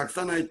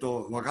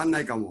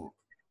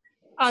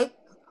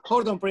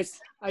 Hold on, please.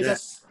 I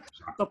just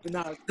stop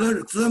now.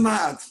 2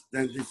 months.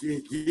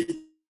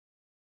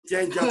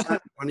 Change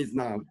Japanese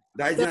now.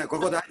 こ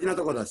こ大事な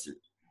とこだし。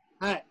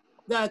はい。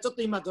じゃあちょっ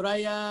と今ドラ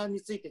イヤー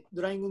について、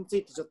ドライイングにつ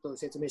いてちょっと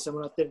説明しても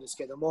らってるんです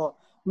けども、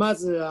ま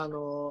ず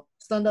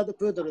スタンダード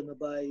プードルの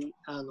場合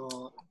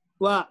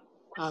は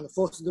フォ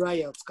ースドライ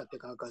ヤーを使って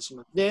乾かし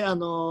ます。で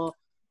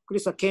クリ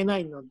スは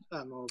K9 の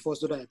フォー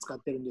スドライヤー使っ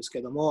てるんです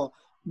けども、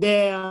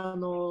で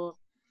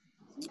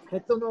ヘ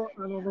ッドの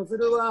ノズ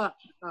ルは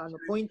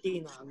ポインテ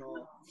ィーな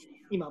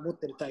今持っ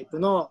てるタイプ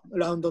の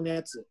ラウンドの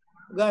やつ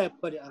がやっ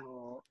ぱり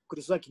ク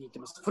リスは気に入って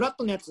ます。フラッ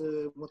トのや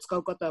つも使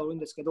う方は多いん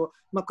ですけど、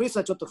クリス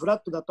はちょっとフラ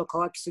ットだと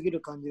乾きすぎ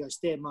る感じがし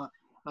て、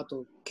あ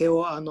と毛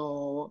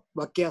を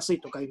分けやす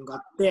いとかいうのがあ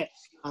って、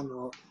こ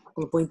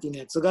のポインティーの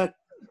やつが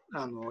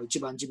一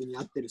番自分に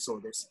合ってるそ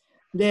うです。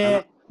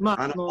で、フォ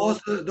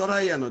ースド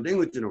ライヤーの出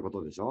口のこ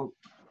とでしょ？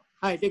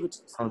はい、出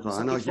口です。そうそ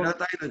う、平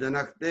たいのじゃ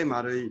なくて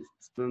丸い普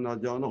通の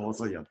状の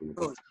細いやつの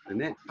ことです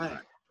ね。は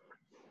い。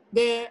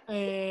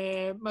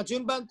で、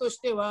順番とし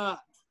て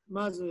は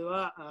まず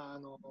は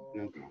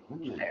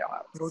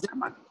ロゼッ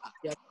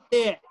トやっ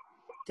て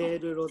テー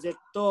ルロゼッ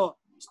ト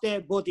して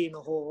ボディ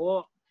の方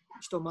を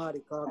一回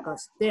り乾か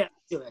して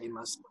やり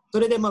ます。そ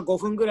れで5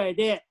分ぐらい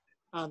で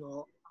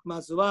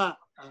まずは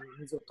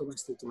水を飛ば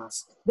していきま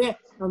す。で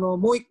も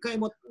う一回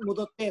戻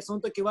ってそ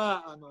の時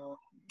は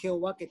毛を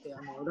分けて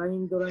ライ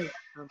ンドライってい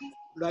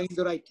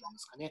うんで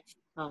すかね、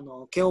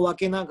毛を分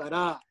けなが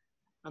ら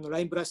ラ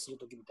インブラシする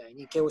時みたい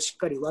に毛をしっ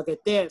かり分け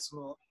て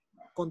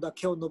今度は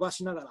毛を伸ば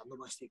しながら伸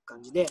ばしていく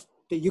感じで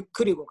ゆっ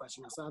くり動かし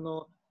ます。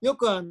よ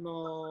く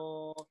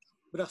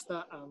ブラス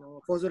ター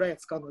フォースドライヤー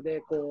使うの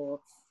で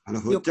こう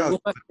振っちゃう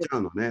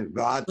のね、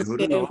バーって振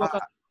るのは好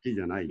き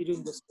じゃない。いる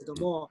んですけど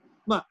も、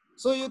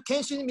そういう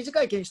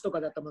短い犬種と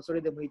かだったらそ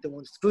れでもいいと思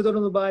うんです。プードル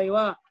の場合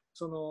は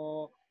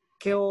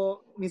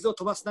水を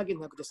飛ばすだけじ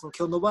ゃなくてその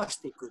毛を伸ばし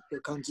ていくってい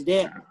う感じ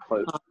で、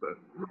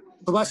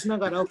飛ばしな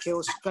がら毛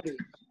をしっかり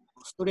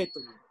ストレート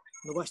に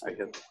伸ばしてい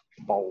く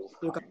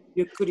というか、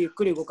ゆっ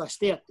くり動かし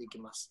てやっていき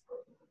ます。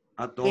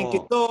あと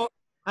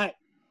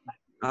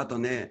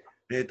ね、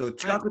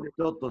近くで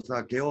ちょっと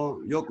さ、毛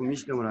をよく見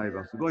せてもらえ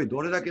ばすごい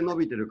どれだけ伸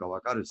びてるか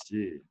わかる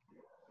し、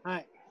は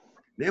い、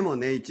でも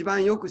ね、一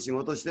番よく仕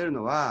事してる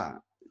の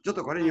は、ちょっ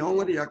とこれ日本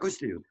語で訳し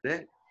て言っ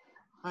て、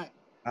はい、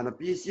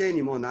PCA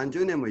にもう何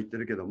十年も行って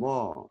るけど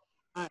も、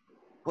はい、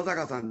小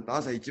坂さんと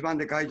朝一番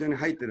で会場に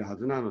入ってるは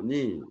ずなの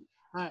に、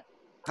はい、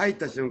入っ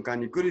た瞬間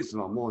にクリス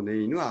はもうね、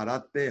犬洗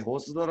ってホー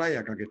スドライ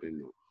ヤーかけてる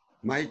の。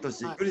毎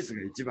年、クリス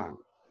が一番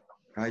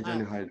会場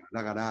に入る。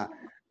だから、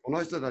こ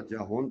の人たち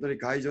は本当に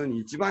会場に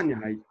一番に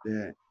入っ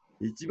て、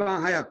一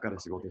番早くから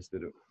仕事して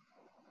る。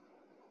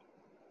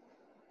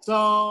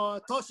So,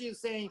 Toshi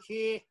is saying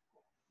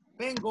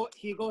when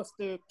he goes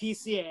to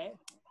PCA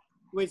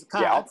with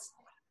cards,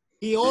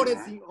 he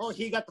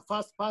got the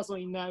first person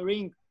in the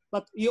ring,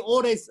 but you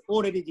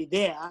already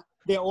there.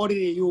 They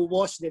already you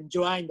wash them,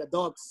 drying the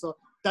dogs. So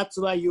that's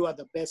why you are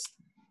the best.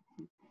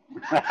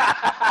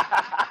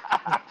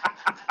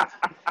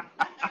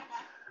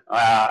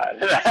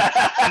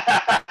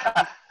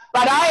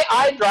 But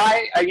I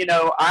dry,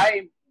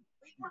 I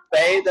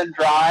bathe and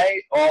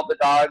dry all the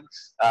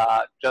dogs.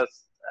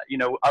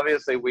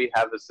 Obviously we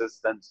have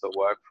assistants that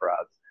work for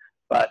us,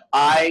 but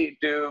I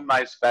do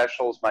my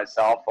specials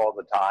myself all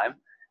the time.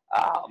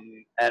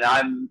 And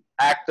I'm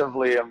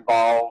actively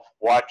involved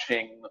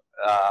watching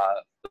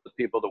the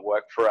people that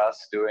work for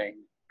us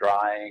doing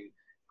drying,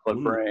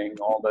 clippering,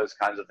 all those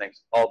kinds of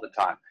things all the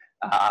time.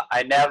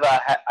 I never,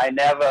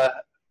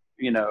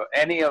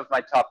 any of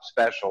my top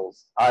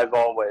specials, I've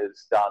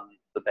always done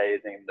the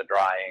bathing, the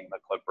drying, the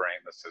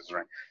clippering, the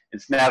scissoring.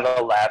 It's never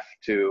left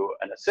to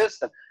an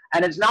assistant.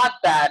 And it's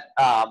not that,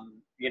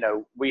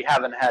 we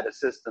haven't had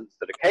assistants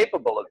that are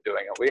capable of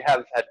doing it. We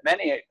have had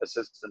many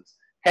assistants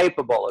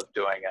capable of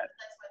doing it.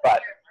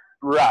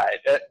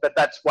 But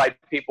that's why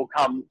people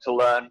come to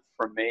learn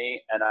from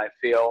me. And I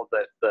feel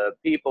that the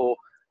people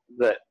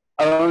that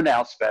own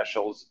our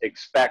specials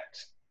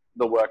expect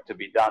the work to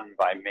be done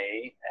by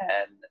me,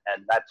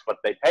 and that's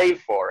what they pay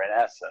for in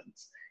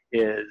essence,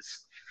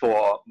 is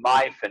for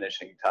my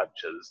finishing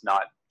touches,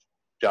 not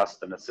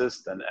just an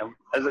assistant. And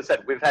as I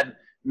said, we've had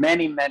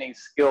many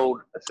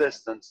skilled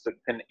assistants that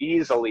can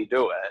easily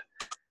do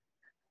it,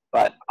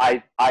 but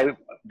I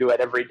do it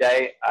every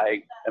day.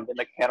 I am in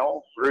the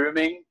kennel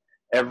grooming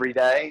every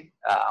day.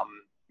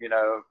 You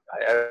know,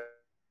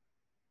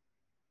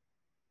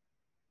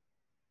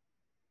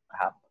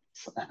 happens.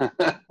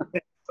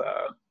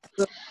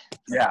 So,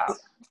 yeah.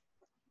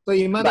 So,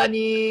 いまだ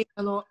に、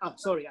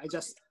sorry, I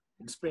just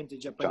explained to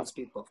Japanese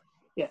people.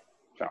 Yeah.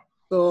 Sure.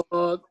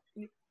 So,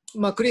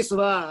 まあ、クリス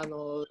は、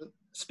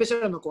スペシャ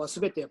ルの子はす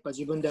べてやっぱり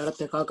自分で洗っ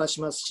て乾か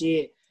します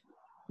し、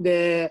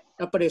で、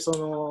やっぱりそ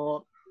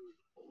の、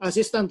ア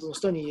シスタントの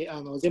人に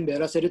全部や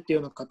らせるってい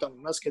うような方もい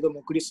ますけど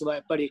も、クリスは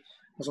やっぱり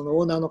その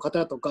オーナーの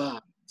方と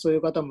か、そうい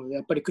う方も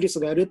やっぱりクリス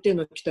がやるっていう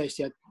のを期待し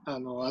て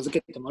預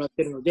けてもらっ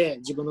てるので、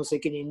自分の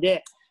責任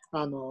で、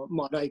も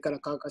う洗いから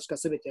乾かしから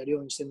全てやるよ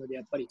うにしてるので、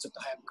やっぱりちょっ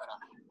と早くから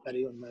やる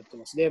ようになって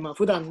ます。で、まあ、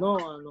普段の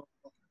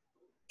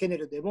ケネ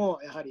ルでも、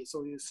やはり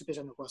そういうスペシ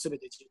ャルの子は全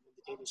て自分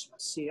で手入れしま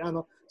すし、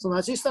その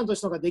アシスタントの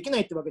人ができな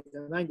いってわけじ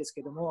ゃないんです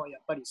けども、や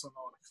っぱりその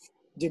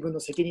自分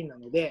の責任な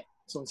ので、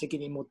その責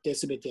任を持って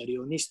全てやる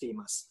ようにしてい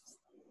ます。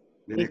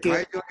でね、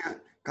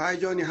会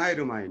場に入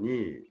る前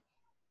に、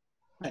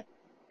はい、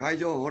会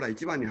場ほら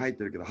一番に入っ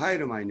てるけど、入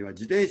る前には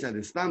自転車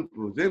でスタン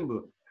プを全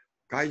部、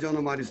会場の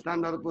周り、スタ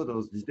ンダードプードル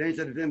を自転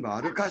車で全部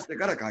歩かして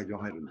から会場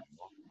入るんだ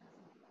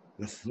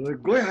よ。すっ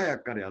ごい早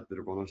くからやって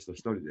る、この人一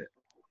人で。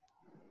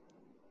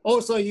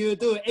Also, you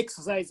do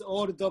exercise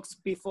all the dogs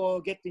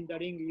before getting the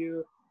ring.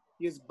 You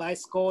use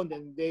bicycle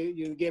and then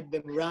you give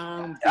them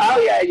round. Oh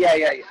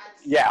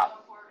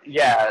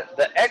yeah.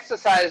 The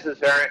exercise is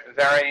very,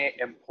 very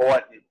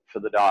important for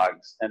the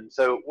dogs, and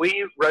so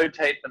we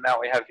rotate them out.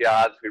 We have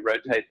yards. We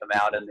rotate them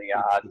out in the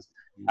yards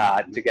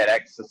to get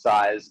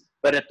exercise.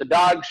 But at the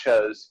dog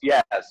shows,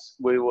 yes,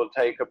 we will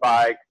take a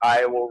bike.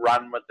 I will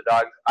run with the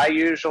dogs. I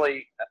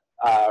usually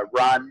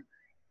run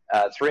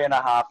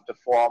 3.5 to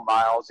 4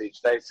 miles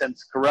each day.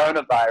 Since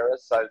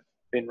coronavirus, I've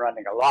been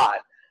running a lot.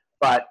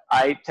 But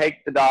I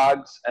take the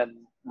dogs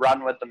and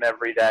run with them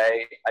every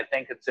day. I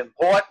think it's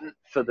important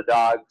for the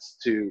dogs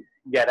to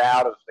get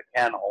out of the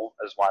kennel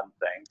as one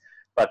thing,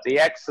 but the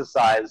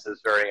exercise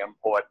is very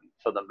important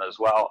for them as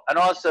well. And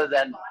also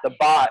then the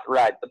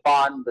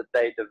bond that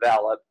they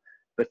develop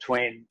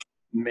between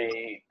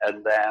me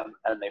and them,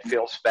 and they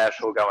feel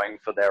special going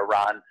for their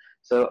run.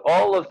 So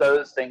all of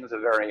those things are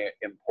very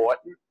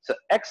important. So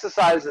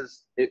exercise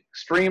is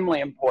extremely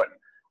important.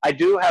 I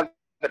do have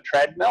a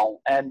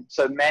treadmill, and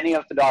so many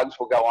of the dogs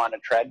will go on a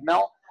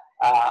treadmill.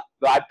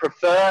 But I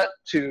prefer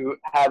to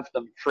have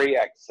them free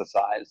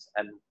exercise,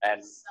 and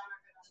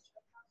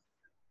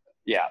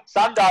yeah,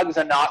 some dogs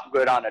are not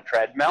good on a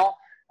treadmill.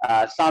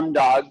 Some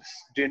dogs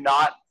do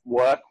not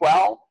work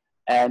well,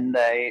 and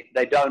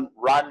they don't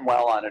run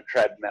well on a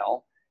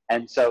treadmill,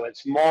 and so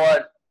it's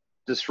more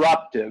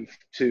disruptive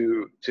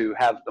to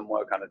have them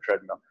work on a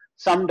treadmill.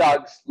 Some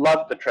dogs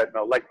love the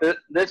treadmill. Like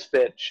this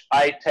bitch,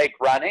 I take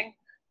running,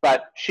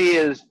 but she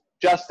is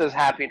just as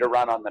happy to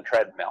run on the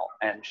treadmill,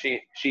 and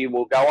she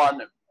will go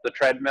on the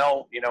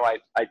treadmill. You know,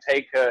 I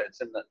take her,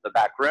 it's in the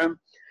back room,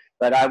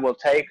 but I will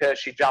take her,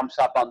 she jumps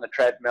up on the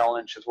treadmill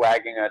and she's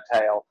wagging her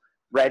tail,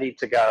 ready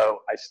to go.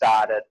 I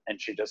start it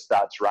and she just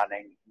starts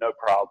running, no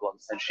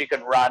problems. And she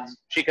can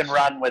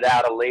run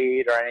without a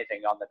lead or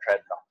anything on the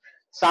treadmill.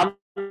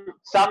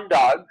 Some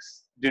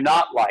dogs do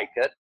not like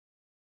it.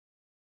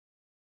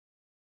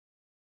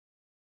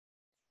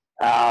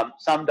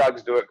 Some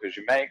dogs do it because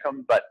you make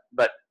them, but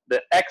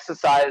the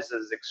exercise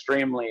is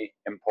extremely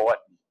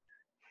important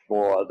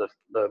for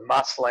the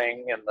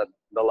muscling and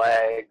the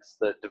legs,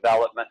 the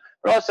development,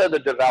 but also the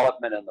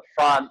development in the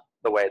front,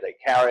 the way they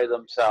carry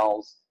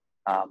themselves.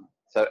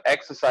 So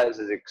exercise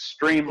is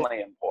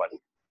extremely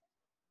important.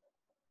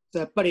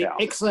 やっぱり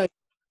エクササイズ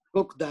す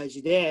ごく大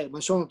事で、ま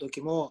あ、ショーの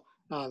時も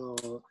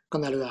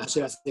必ず走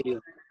らせてるよう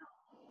に。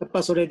やっ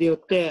ぱそれでよっ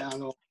て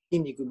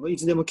筋肉もい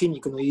つでも筋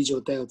肉のいい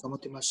状態を保っ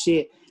てます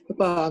し、やっ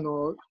ぱ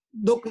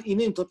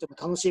犬にとっても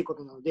楽しいこ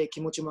となので気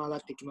持ちも上が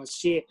ってきます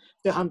し、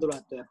でハンドラ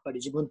ーとやっぱり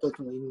自分と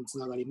の犬のつ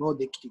ながりも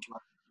できてきま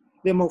す。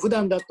でも普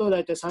段だと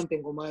大体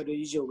 3.5 マイル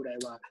以上ぐらい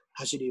は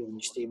走るよう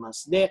にしていま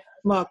す。で、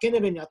まあケネ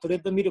ルにはトレ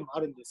ッドミルもあ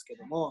るんですけ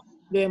ども、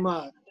で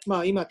ま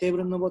あ今テーブ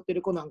ルに登って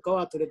る子なんか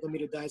はトレッドミ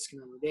ル大好き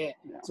なので、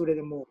それ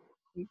でも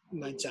う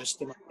毎日走っ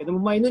てますけども、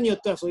まあ犬によっ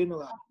てはそういうの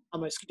があ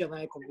まり好きじゃ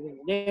ない子もいる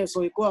ので、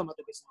そういう子はま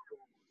た別の子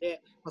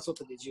で、まあ、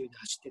外で自由に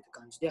走ってって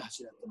感じで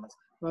走られてます。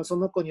まあ、そ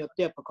の子によっ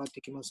てやっぱ変わって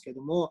きますけ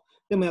ども、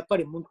でもやっぱ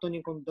り本当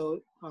に運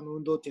動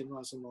っていうの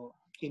はその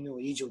犬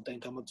をいい状態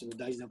に保つのが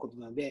大事なこと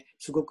なので、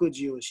すごく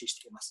重要視し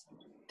ています。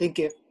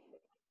Thank you.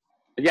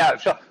 Yeah,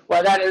 sure.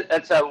 Well,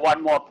 that's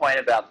one more point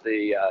about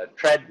the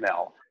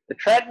treadmill. The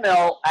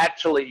treadmill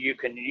actually you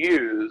can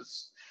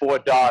use for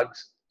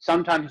dogs.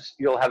 Sometimes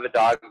you'll have a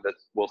dog that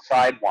will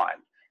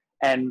sidewind,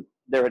 and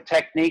there are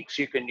techniques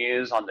you can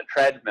use on the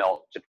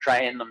treadmill to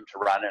train them to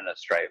run in a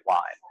straight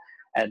line.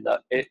 And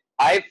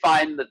I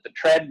find that the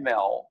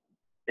treadmill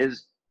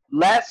is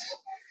less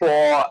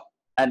for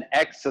an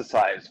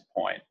exercise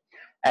point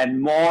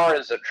and more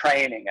as a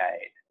training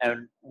aid.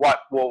 And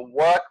what will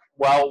work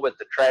well with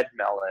the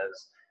treadmill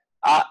is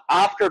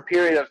after a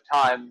period of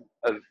time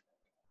of,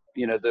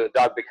 the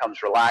dog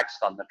becomes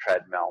relaxed on the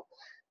treadmill,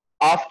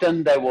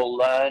 often they will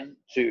learn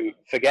to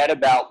forget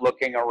about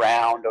looking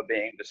around or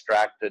being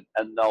distracted,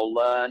 and they'll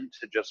learn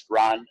to just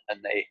run, and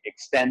they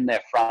extend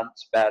their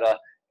fronts better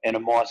in a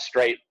more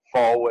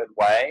straightforward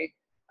way.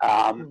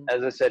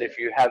 As I said, if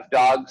you have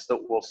dogs that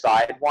will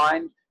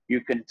sidewind,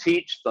 you can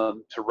teach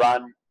them to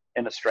run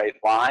in a straight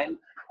line.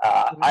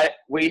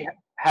 We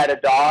had a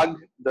dog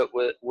that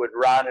would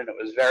run, and it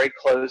was very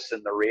close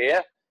in the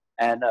rear.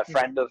 And a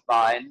friend of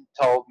mine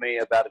told me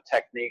about a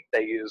technique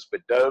they use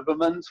with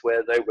Dobermans,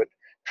 where they would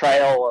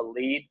trail a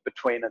lead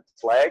between its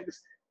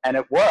legs, and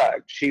it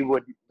worked.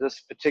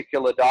 This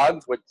particular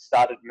dog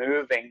started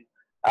moving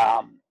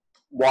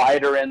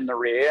wider in the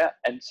rear,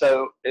 and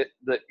so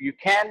you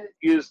can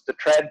use the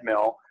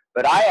treadmill,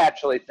 but I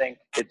actually think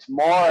it's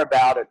more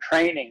about a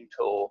training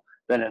tool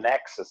than an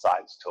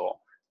exercise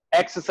tool.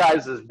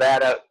 Exercise is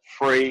better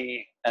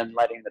free and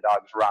letting the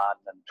dogs run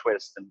and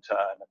twist and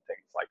turn and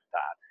things like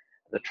that.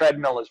 The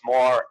treadmill is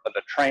more of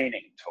a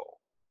training tool.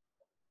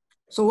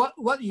 So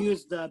what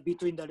used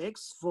between the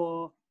legs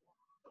for?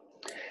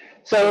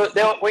 So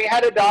we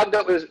had a dog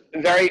that was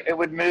it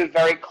would move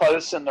very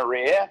close in the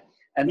rear.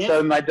 And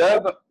so my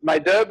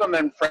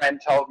Doberman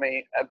friend told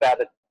me about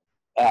it.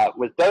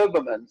 With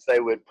Dobermans, they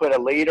would put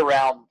a lead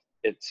around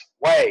its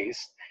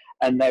waist,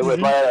 and they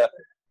would let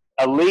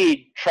a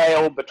lead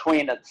trail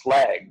between its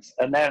legs.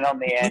 And then on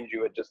the end,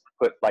 you would just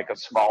put like a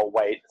small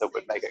weight that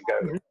would make it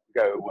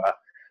go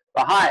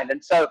behind.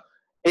 And so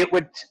they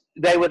would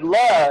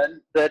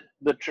learn that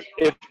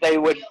if they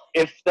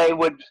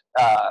would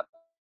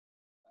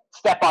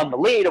step on the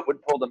lead, it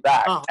would pull them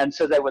back. And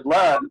so they would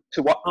learn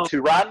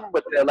to run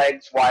with their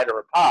legs wider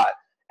apart.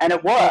 And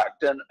it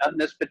worked. And on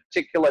this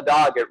particular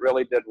dog, it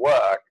really did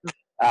work.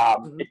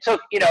 It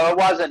took, it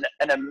wasn't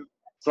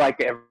it's like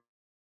it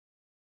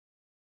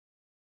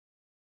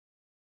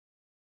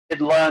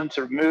learned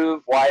to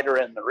move wider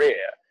in the rear.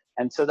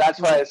 And so that's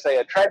why I say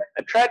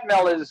a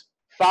treadmill is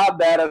far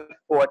better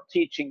for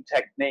teaching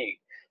technique.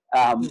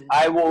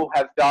 I will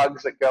have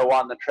dogs that go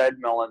on the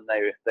treadmill and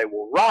they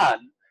will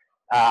run.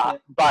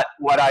 But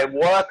what I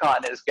work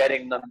on is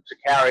getting them to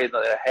carry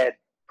their head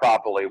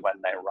properly when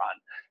they run,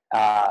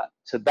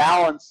 to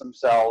balance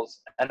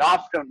themselves. And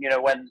often,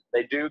 when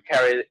they do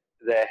carry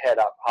their head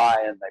up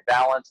high and they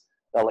balance,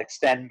 they'll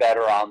extend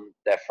better on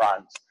their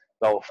fronts.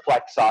 They'll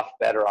flex off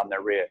better on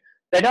their rear.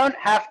 They don't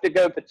have to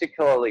go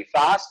particularly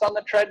fast on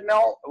the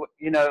treadmill.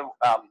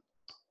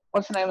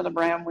 What's the name of the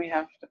brand we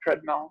have, the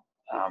treadmill?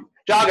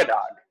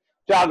 Joggadog.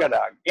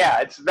 Yeah,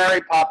 it's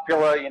very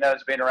popular.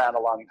 It's been around a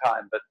long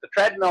time. But the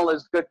treadmill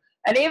is good.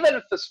 And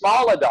even for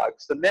smaller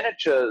dogs, the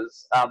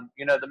miniatures,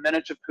 the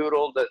miniature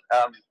poodle that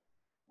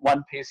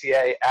won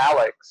PCA,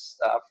 Alex,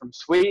 from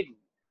Sweden,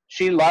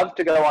 she loved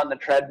to go on the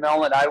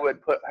treadmill, and I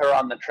would put her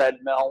on the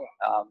treadmill,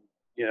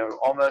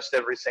 almost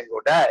every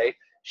single day.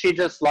 She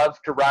just loved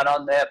to run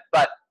on there.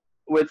 But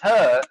with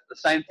her, the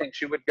same thing.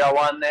 She would go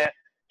on there.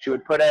 She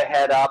would put her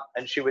head up,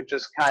 and she would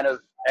just kind of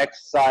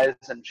exercise,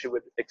 and she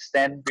would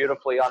extend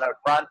beautifully on her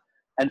front.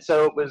 And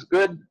so it was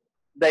good.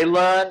 They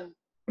learn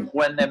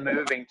when they're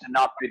moving to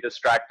not be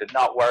distracted,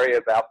 not worry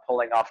about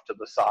pulling off to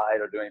the side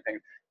or doing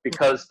things,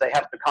 because they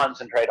have to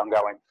concentrate on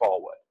going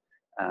forward.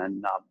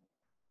 And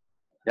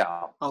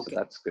so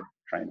that's good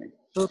training.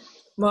 ちょ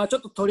っ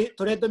とトレ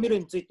ッドミル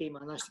について今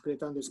話してくれ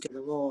たんですけ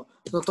ども、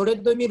そのトレ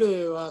ッドミ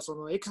ルはそ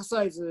のエクサ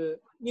サイ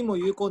ズにも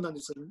有効なんで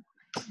す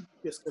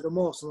けど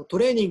も、そのト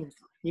レーニング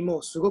に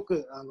もすご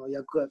く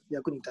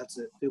役に立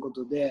つというこ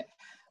とで、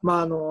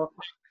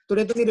ト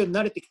レッドミルに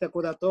慣れてきた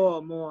子だ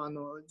と、も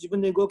う自分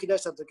で動き出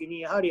したとき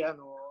に、やはり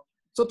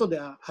外で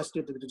走って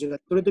いるときと違っ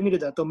て、トレッドミル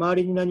だと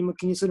周りに何も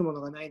気にするもの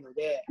がないの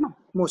で、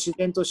もう自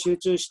然と集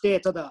中して、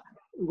ただ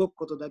動く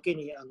ことだけ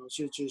に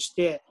集中し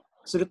て、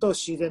すると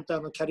自然と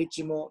キャリ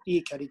値もい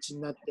いキャリ値に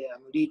なって、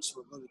リーチ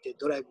も伸びて、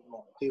ドライブ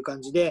もという感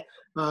じで、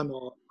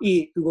い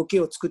い動き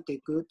を作って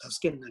いく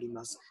助けになり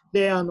ます。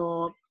で、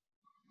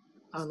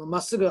ま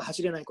っすぐ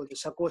走れない子で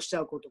車高しち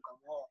ゃう子とか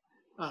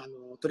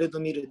も、トレード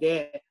ミル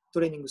で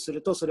トレーニングす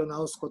るとそれを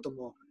直すこと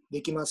も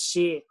できます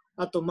し、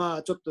あと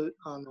ちょっと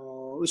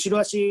後ろ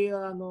足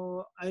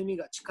歩み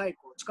が近く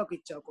行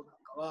っちゃう子なん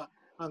かは、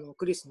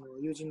クリスの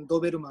友人のド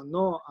ーベルマン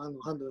のハ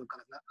ンドルか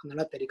ら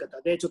習ったやり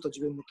方でちょっと自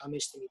分も試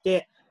してみ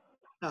て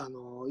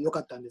良か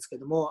ったんですけ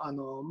ども、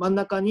真ん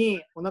中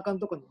にお腹の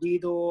ところにリ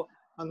ードを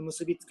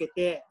結びつけ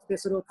て、で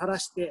それを垂ら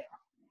して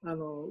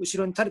後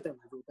ろに垂れたよう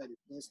な状態で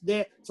す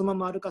ね。でその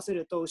まま歩かせ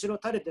ると、後ろ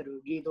垂れて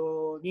るリー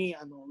ドに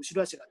後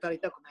ろ足が垂れ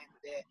たくないの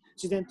で、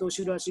自然と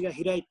後ろ足が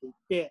開いていっ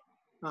て、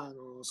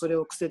それ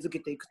を癖づけ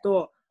ていく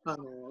と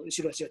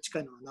後ろ足が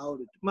近いのが治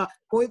る。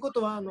こういうこ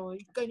とは1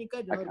回2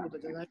回で治ること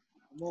じゃないけ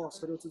ども、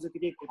それを続け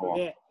ていくこと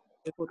で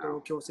そういうこと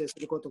を矯正す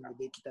ることも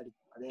できたり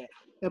とかで、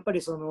やっぱ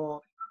りそ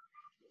の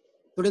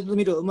トレッド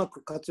ミルをうま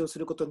く活用す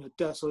ることによっ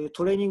ては、そういう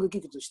トレーニング器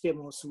具として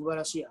も素晴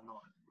らしい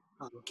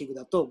器具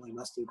だと思い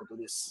ますということ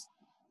です。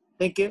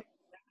Thank you.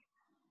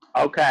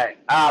 Okay.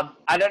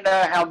 I don't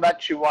know how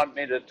much you want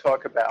me to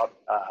talk about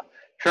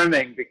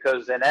trimming,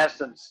 because in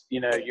essence,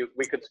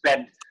 we could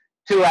spend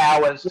 2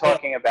 hours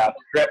talking about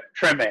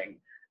trimming.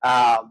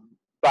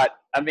 But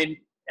I mean,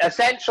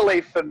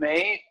 essentially for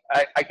me,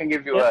 I can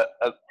give you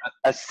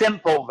a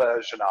simple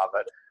version of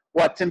it.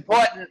 What's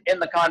important in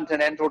the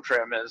continental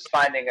trim is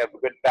finding a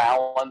good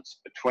balance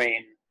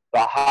between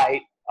the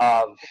height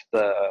of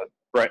the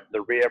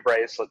rear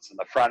bracelets and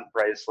the front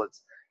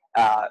bracelets.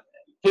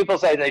 People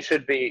say they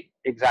should be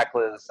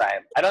exactly the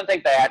same. I don't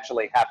think they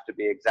actually have to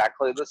be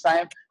exactly the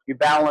same. You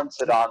balance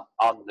it on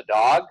the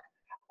dog.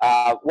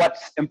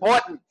 What's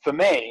important for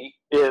me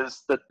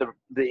is that the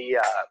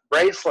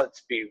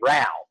bracelets be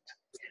round.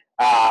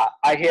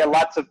 I hear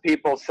lots of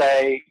people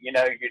say, you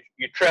know,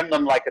 you trim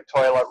them like a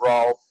toilet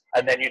roll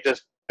and then you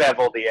just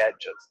bevel the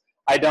edges.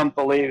 I don't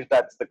believe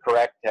that's the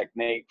correct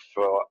technique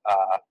for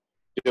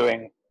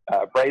doing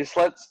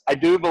bracelets. I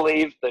do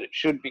believe that it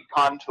should be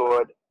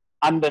contoured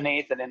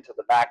underneath and into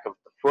the back of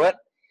the foot,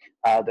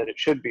 that it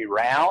should be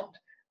round.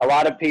 A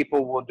lot of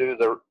people will do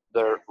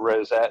the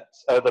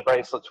rosettes, or the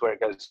bracelets where it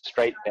goes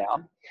straight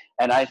down.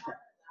 And okay.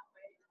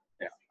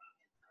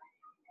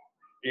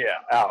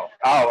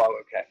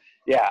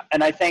 Yeah,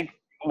 and I think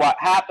what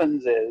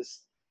happens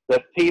is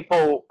that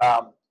people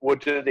will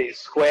do these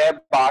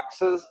square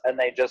boxes and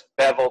they just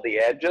bevel the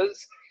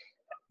edges.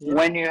 Yeah.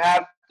 When you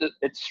have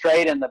it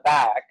straight in the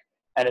back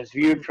and it's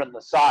viewed from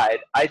the side,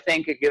 I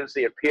think it gives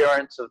the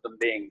appearance of them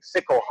being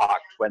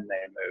sickle-hocked when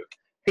they move.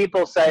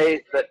 People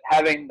say that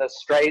having the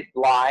straight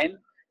line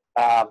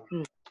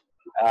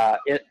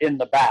in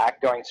the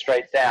back going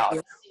straight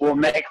down will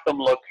make them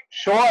look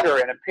shorter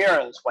in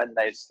appearance when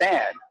they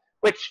stand,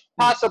 which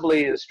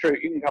possibly is true.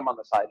 You can come on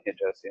the side here,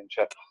 Jesse, and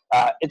show.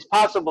 It's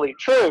possibly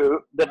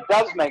true that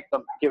does make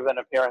them give an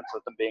appearance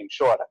of them being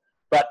shorter.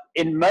 But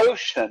in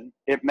motion,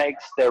 it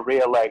makes their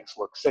rear legs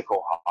look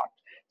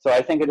sickle-hocked. So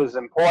I think it is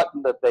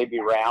important that they be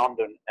round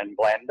and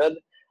blended.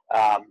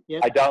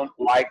 I don't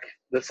like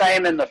the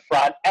same in the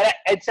front. And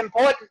it's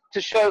important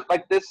to show,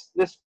 like this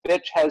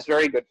bitch has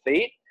very good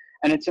feet,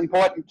 and it's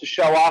important to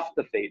show off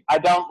the feet. I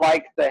don't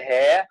like the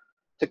hair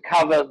to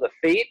cover the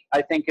feet.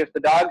 I think if the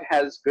dog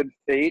has good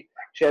feet,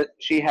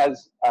 she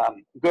has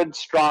good,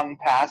 strong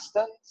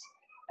pasterns.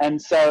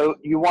 And so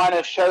you want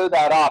to show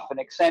that off and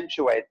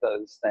accentuate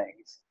those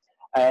things.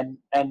 And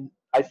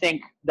I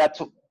think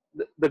that's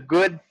the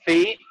good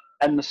feet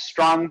and the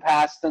strong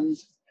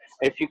pasterns.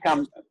 If you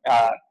come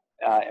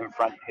in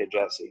front here,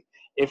 Jesse,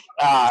 if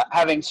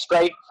having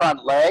straight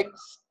front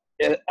legs,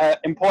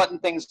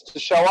 important things to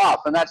show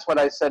off. And that's what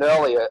I said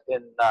earlier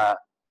in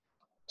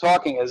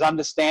talking, is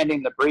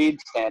understanding the breed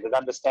standard,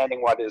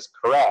 understanding what is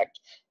correct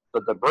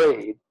for the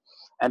breed.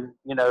 And,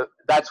 you know,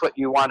 that's what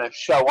you want to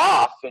show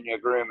off in your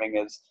grooming,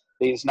 is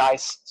these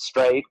nice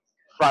straight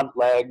front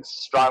legs,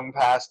 strong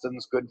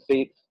pasterns, good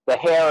feet. The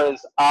hair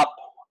is up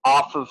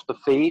off of the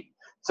feet,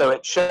 so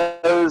it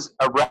shows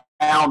a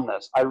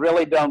roundness. I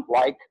really don't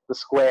like the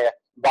square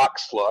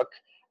box look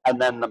and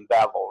then them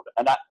beveled.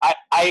 And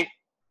I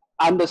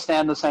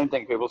understand the same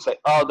thing. People say,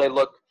 oh, they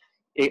look,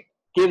 it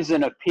gives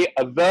a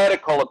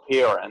vertical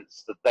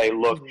appearance that they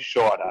look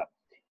shorter.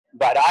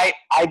 But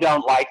I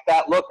don't like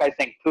that look. I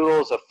think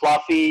poodles are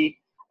fluffy.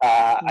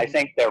 I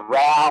think they're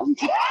round.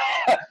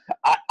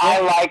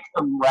 I like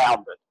them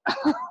rounded.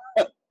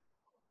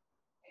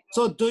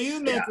 So do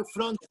you make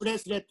front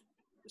bracelet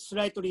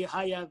slightly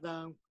higher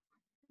than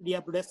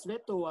rear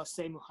bracelet, or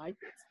same height?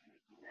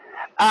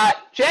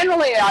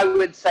 Generally, I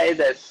would say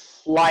they're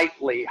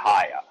slightly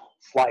higher.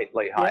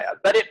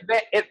 But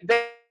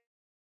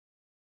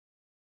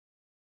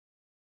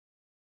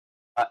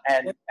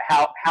and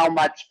how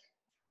much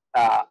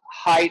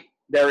height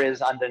there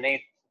is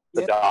underneath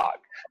the dog.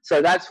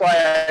 So that's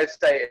why I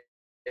say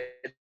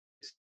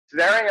it's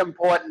very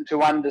important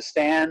to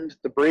understand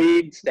the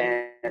breed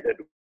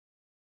standard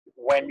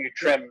when you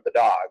trim the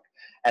dog,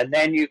 and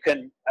then you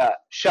can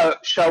show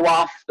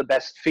off the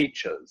best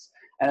features.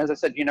 And as I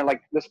said, you know,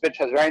 like this bitch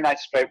has very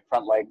nice straight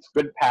front legs,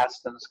 good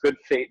pasterns, good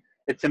feet.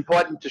 It's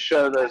important to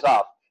show those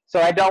off.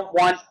 So I don't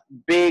want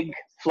big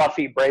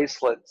fluffy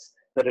bracelets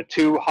that are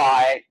too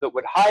high that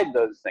would hide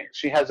those things.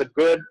 She has a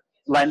good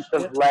length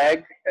of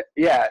leg.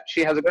 Yeah,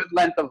 she has a good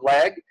length of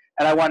leg,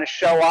 and I want to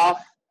show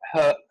off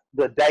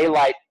the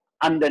daylight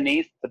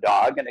underneath the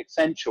dog and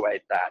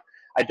accentuate that.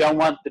 I don't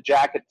want the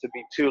jacket to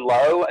be too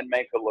low and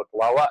make her look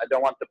lower. I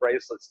don't want the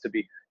bracelets to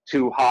be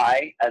too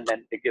high and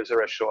then it gives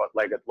her a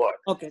short-legged look.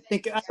 Okay,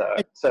 thank you. I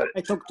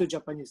talk to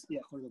Japanese.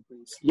 Yeah, hold on,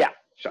 please. Yeah,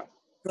 sure.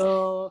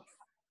 So,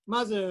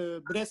 ま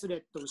ずブレスレ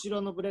ット、後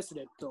ろのブレス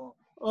レット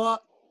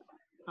は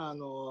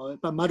やっ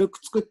ぱ丸く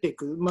作ってい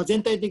く、まあ、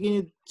全体的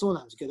にそう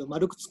なんですけど、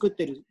丸く作っ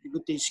ていく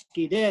っていう意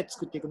識で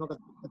作っていくのが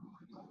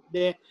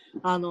で、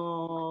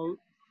後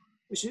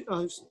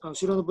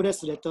ろのブレ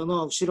スレット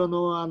の後ろ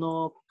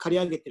の刈り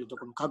上げてると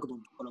ころの角度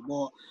のところ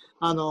も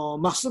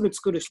まっすぐ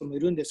作る人もい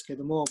るんですけ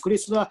ども、クリ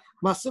スは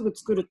まっすぐ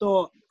作る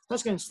と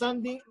確かにスタ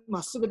ンディングま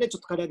っすぐでちょ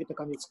っと刈り上げた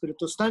感じで作る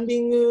とスタンデ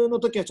ィングの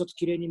時はちょっと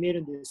綺麗に見え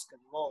るんですけ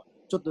ども、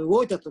ちょっと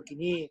動いた時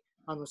に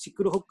シッ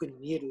クルホックに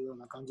見えるよう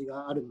な感じ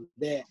があるの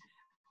で、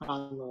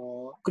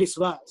クリス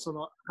はそ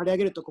の刈り上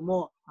げるとこ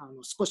も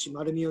少し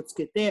丸みをつ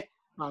けて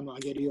上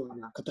げるよう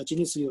な形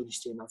にするように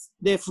しています。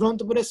でフロン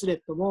トブレスレ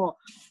ットも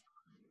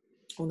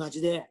同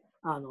じで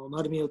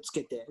丸みをつ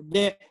けて、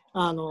で、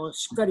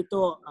しっかり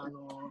と、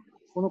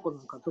この子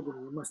なんか特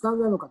に、スタン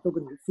ダードのか特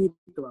にフィー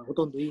トはほ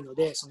とんどいいの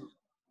で、し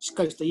っ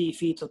かりといいフ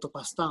ィートと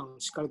パスター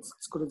ン、しっかりと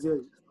力強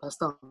いパス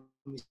ターンを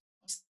見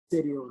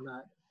せるよう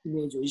なイ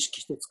メージを意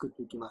識して作っ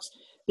ていきます。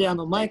で、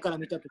前から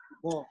見た時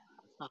も、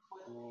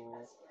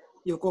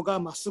横が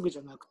まっすぐじ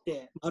ゃなく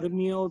て、丸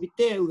みを帯び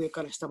て上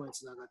から下まで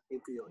つながって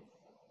いくように、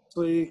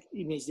そういう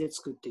イメージで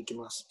作っていき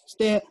ます。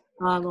で、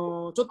ち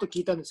ょっと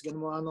聞いたんですけど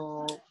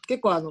も、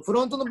結構フ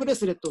ロントのブレ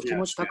スレットを気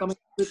持ち高め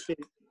て作って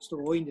る人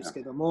が多いんです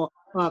けども、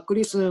ク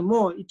リス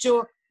も一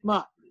応、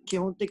基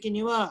本的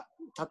には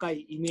高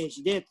いイメー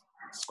ジで、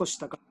少し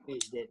高いイメー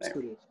ジで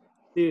作る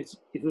という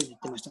ふうに言っ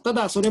てました。た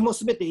だ、それも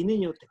全て犬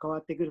によって変わ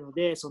ってくるの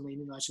で、その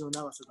犬の足の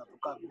長さだと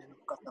か、胸の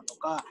深さと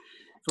か、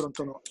フロン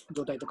トの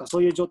状態とか、そ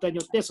ういう状態に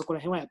よって、そこら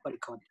辺はやっぱり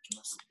変わってき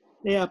ます。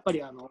で、やっぱ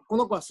りこ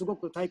の子はすご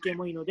く体型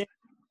もいいので、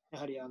や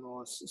はり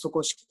そこ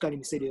をしっかり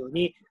見せるよう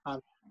に、ア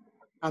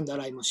ンダー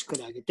ラインもしっか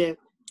り上げて、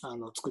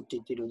作ってい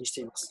っているようにし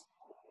ています。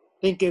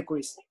Thank you,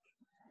 Chris.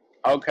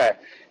 Okay,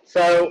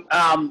 so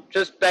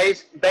just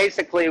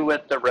basically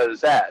with the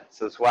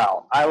rosettes as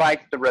well. I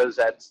like the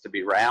rosettes to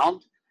be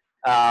round.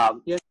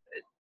 Yes.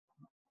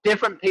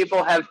 Different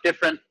people have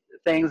different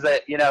things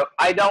that,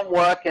 I don't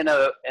work in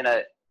a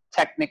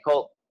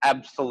technical,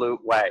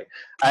 absolute way.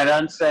 I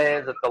don't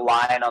say that the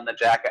line on the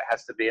jacket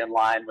has to be in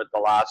line with the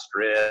last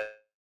rib.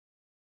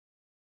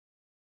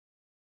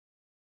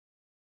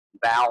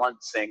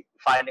 Balancing,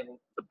 finding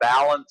the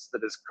balance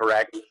that is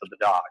correct for the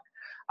dog.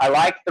 I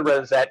like the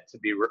rosette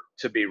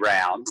to be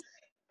round.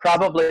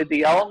 Probably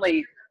the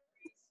only,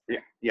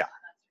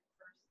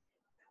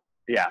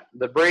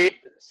 the breed,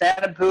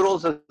 standard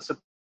poodles are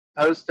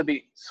supposed to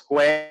be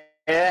square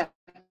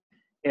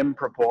in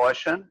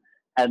proportion,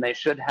 and they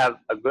should have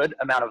a good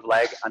amount of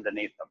leg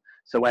underneath them.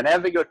 So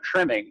whenever you're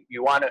trimming,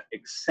 you want to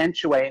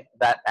accentuate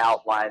that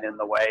outline in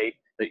the way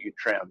that you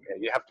trim.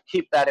 You have to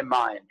keep that in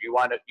mind.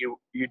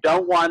 You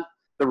don't want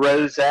the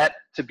rosette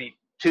to be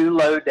too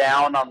low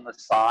down on the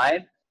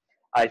side.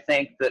 I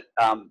think that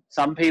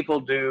some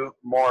people do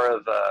more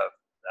of a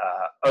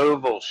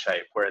oval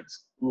shape where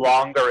it's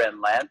longer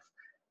in length.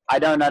 I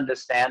don't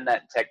understand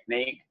that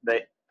technique.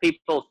 That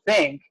people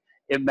think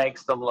it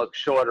makes them look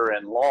shorter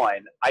in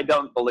loin. I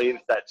don't believe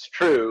that's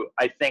true.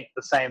 I think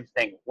the same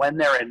thing. When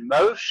they're in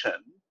motion,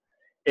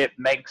 it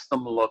makes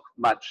them look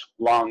much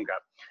longer.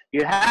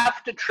 You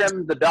have to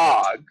trim the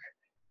dog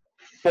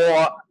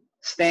for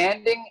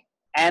standing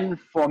and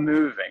for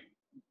moving.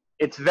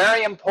 It's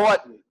very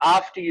important.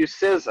 After you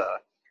scissor,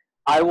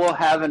 I will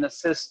have an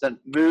assistant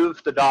move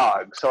the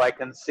dog so I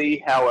can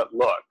see how it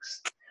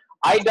looks.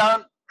 I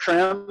don't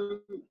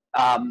trim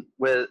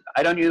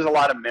I don't use a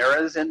lot of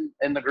mirrors in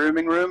the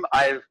grooming room.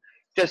 I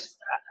just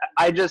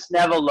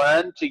never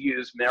learned to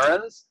use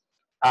mirrors.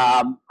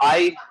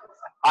 I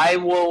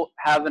will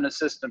have an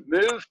assistant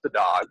move the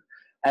dog.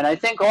 And I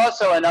think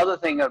also another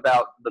thing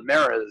about the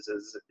mirrors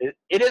is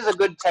it is a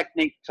good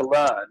technique to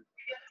learn.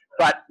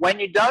 But when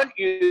you don't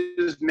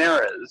use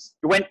mirrors,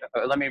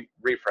 let me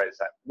rephrase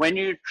that. When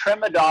you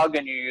trim a dog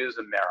and you use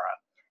a mirror,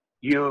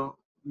 you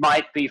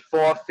might be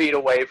 4 feet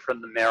away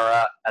from the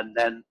mirror, and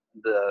then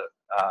the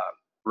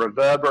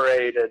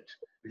reverberated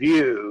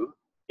view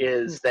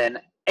is then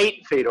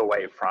 8 feet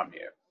away from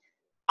you.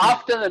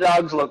 Often the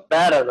dogs look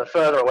better the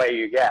further away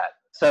you get.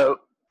 So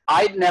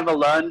I'd never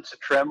learned to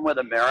trim with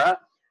a mirror,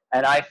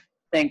 and I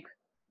think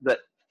that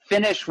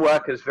finish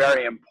work is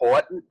very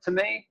important to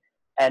me,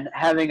 and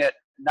having it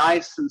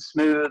nice and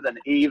smooth and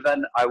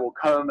even. I will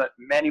comb it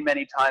many,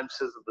 many times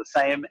to the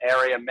same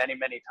area many,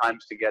 many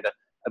times to get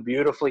a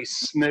beautifully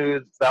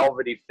smooth,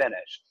 velvety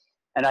finish.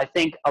 And I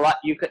think a lot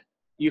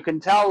you can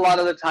tell a lot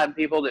of the time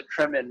people that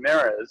trim in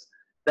mirrors,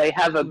 they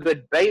have a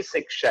good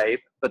basic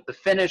shape, but the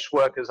finish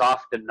work is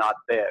often not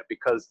there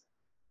because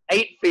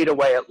 8 feet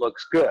away it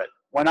looks good.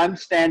 When I'm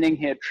standing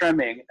here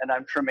trimming and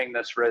I'm trimming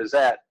this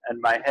rosette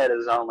and my head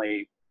is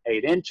only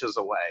 8 inches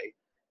away,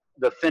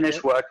 the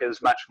finish work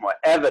is much more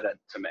evident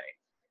to me.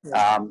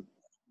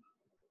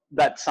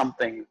 That's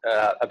something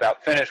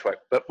about finish work.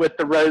 But with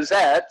the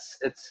rosettes,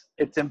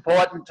 it's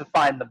important to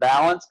find the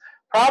balance.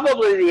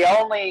 Probably the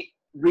only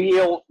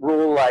real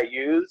rule I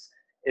use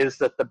is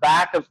that the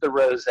back of the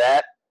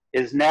rosette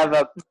is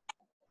never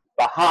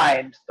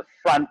behind the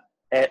front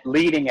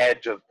leading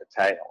edge of the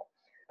tail.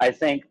 I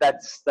think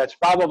that's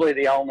probably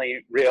the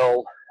only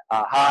real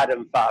hard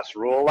and fast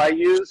rule I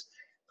use.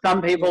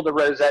 Some people, the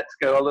rosettes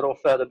go a little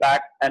further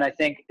back, and I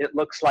think it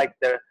looks like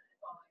they're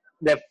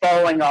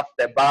falling off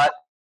their butt,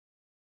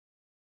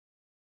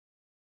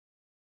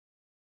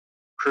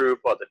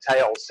 croup or the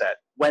tail set,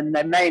 when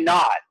they may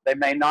not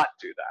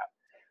do that.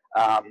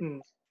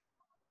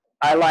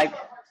 I like,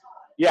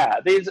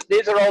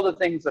 these are all the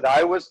things that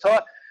I was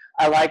taught.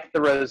 I like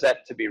the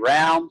rosette to be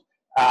round.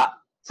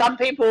 Some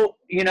people,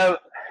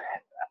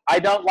 I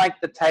don't like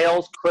the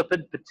tails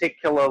clipped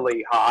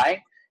particularly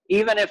high.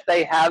 Even if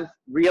they have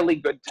really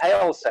good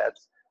tail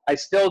sets, I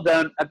still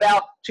don't.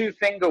 About 2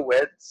 finger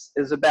widths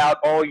is about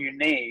all you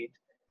need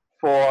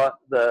for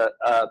the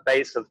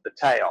base of the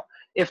tail.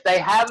 if they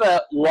have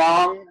a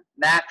long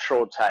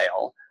natural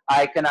tail,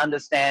 I can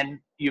understand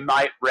you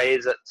might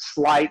raise it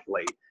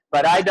slightly,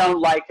 but I don't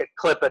like it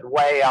clipped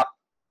way up.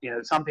 You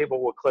know, some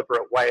people will clipper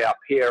it way up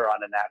here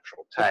on a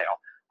natural tail.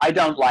 I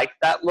don't like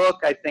that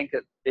look. I think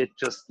it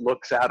just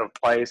looks out of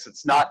place.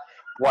 It's not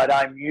what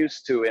I'm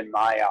used to in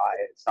my eye.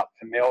 It's not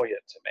familiar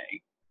to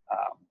me.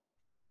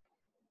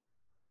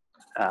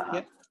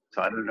 Yeah.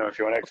 So I don't know if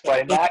you want to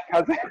explain that,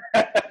 cousin.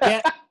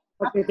 Yeah.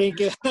 Okay, thank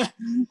you.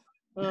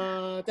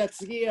 じゃあ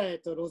次は、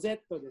ロゼッ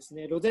トです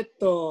ね。ロゼッ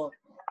ト、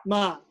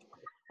ま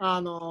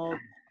あ、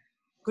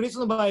クリス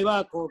の場合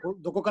はこう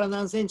どこから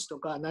何センチと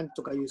か何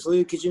とかいうそう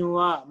いう基準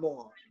は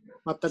も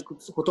う全く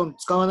ほとんど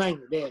使わない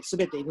ので、す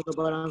べて犬の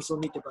バランスを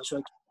見て場所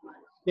は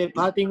で、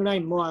パーティングライ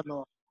ンも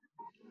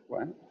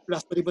ラ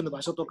ストリブンの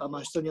場所とか、ま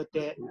あ、人によっ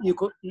て言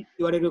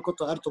われるこ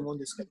とはあると思うん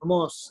ですけど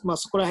も、まあ、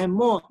そこら辺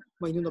も、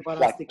まあ、犬のバ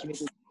ランスで決め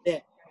ていっ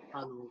て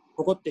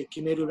ここって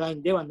決めるライ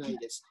ンではない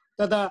です。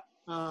ただ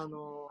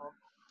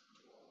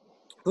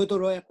プード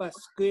ルはやっぱり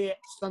ス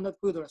タンダード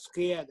プードルはス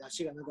クエアで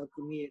足が長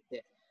く見え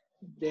て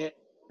で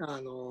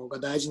が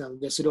大事なの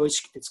で、それを意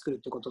識して作るっ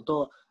てこと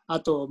と、あ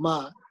と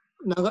ま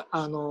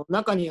あ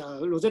中には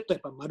ロゼットや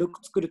っぱ丸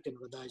く作るっていう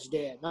のが大事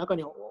で、中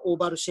にはオー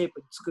バルシェイ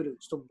プに作る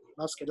人もい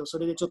ますけど、そ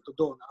れでちょっと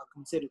胴を長く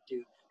見せるって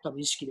いう多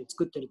分意識で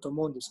作ってると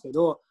思うんですけ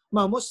ど、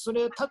まあ、もしそ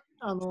れス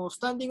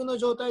タンディングの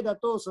状態だ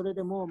とそれ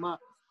でもまあ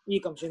い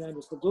いかもしれないん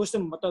ですけど、どうして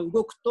もまた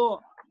動く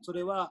とそ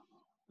れは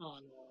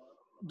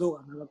胴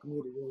が長く見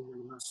えるようにな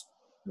ります。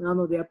な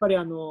のでやっぱり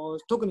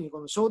特にこ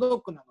のショード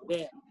ッグなの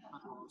で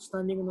ス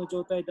タンディングの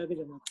状態だけ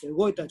じゃなくて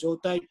動いた状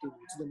態っていうのを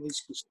いつでも意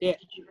識して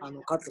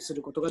カットす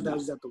ることが大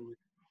事だと思いま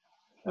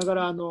す。だか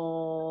ら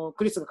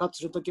クリスがカット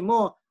するとき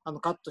も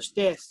カットし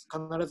て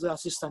必ずア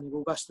シスタントに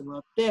動かしてもら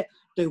って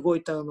で動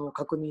いたのを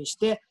確認し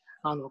て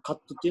カット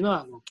っていうの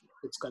は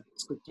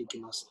作ってい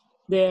きます。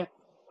で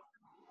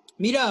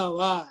ミラー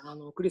は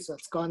クリスは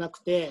使わな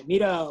くて、ミ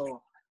ラー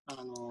を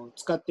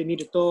使ってみ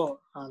ると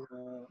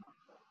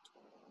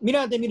ミ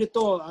ラーで見る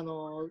と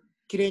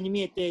綺麗に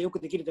見えてよく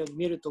できるように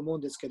見えると思う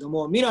んですけど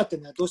も、ミラーってい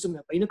うのはどうしても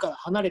やっぱ犬から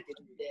離れてい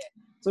るので、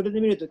それ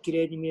で見ると綺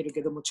麗に見える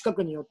けども、近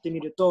くに寄ってみ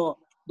ると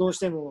どうし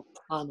ても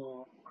フィ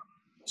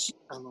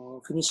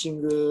ニッシ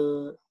ン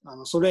グ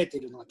揃えて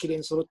いるのが綺麗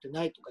に揃って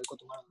ないとかいうこ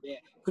ともあるの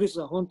で、クリス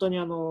は本当に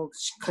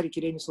しっかり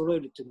綺麗に揃え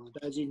るっていうのを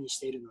大事にし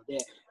ているので、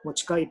もう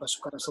近い場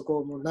所からそこ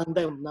をもう何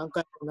回も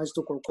同じ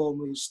ところをコー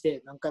ムし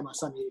て何回もハ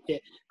サミ入れ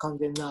て完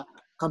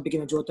璧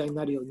な状態に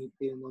なるようにっ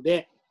ていうの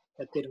で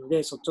やっているの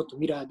で、ちょっと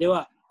ミラーで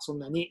はそん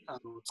なに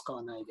使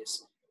わないで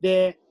す。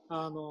で、テ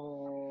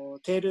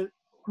ール、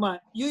ま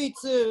あ、唯一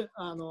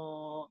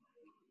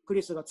ク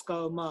リスが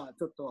使う、まあ、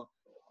ちょっと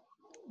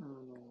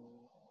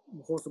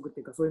法則っ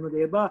ていうかそういうので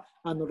言えば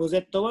ロゼ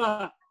ット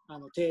は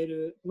テー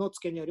ルの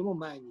付け根よりも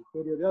前に、テ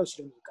ールよりは後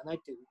ろに行かないっ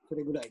ていう、そ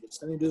れぐらいです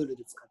かね、ルール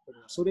で使ってる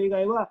のは。それ以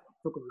外は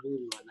特にルー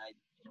ルはない。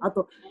あ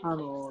と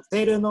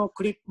テールの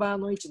クリッパー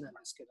の位置なんで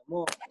すけど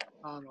も、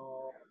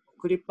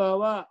クリッパー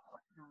は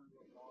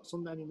そ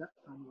んなに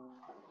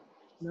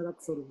長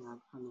く剃るのは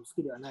好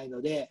きではない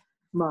ので、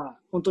まあ、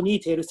本当にいい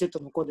テールセット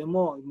の子で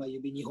も、まあ、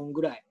指2本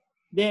ぐらい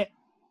で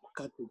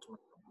カットいきま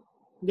す。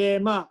で、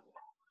まあ、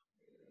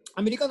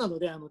アメリカなの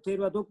でテー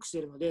ルはドックして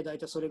いるので、大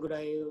体それぐ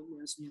らいを目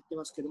安にやって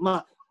ますけど、ま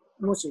あ、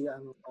もしテ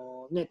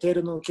ー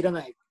ルの切ら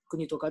ない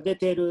国とかで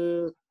テー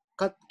ル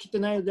切って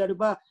ないのであれ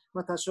ば、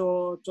まあ、多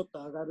少ちょっと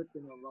上がるって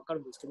いうのは分かる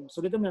んですけども、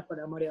それでもやっぱ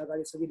りあまり上が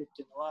りすぎるっ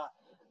ていうのは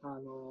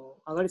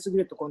上がりすぎ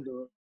ると今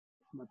度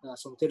また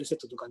そのテールセッ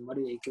トとかに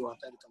悪い影響を与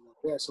えると思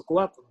うので、そこ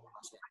は好みま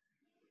せん。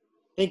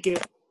Thank you.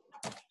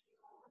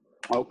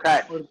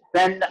 Okay.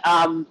 Then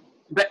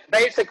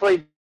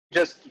basically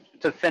just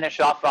to finish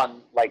off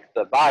on like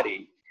the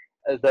body,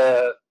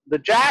 the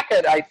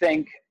jacket, I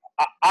think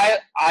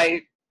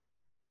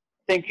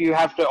you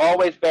have to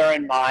always bear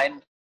in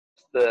mind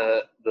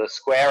the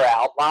square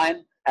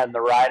outline and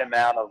the right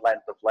amount of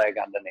length of leg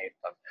underneath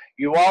them.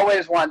 You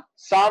always want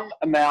some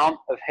amount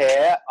of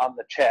hair on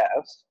the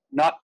chest,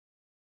 not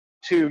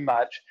too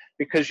much,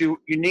 because you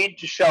need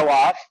to show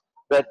off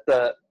that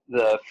the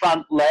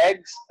front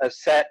legs are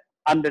set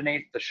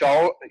underneath the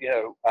shoulder,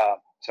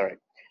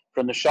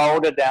 from the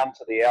shoulder down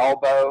to the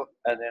elbow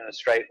and in a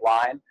straight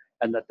line,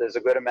 and that there's a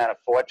good amount of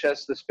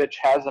forechest. This bitch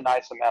has a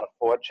nice amount of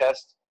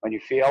forechest when you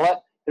feel it.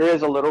 There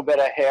is a little bit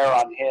of hair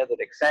on here that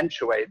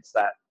accentuates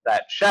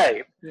that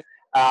shape.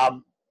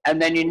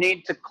 And then you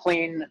need to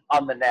clean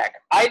on the neck.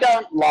 I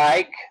don't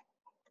like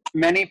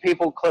many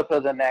people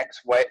clipper the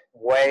necks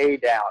way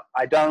down.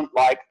 I don't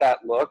like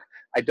that look.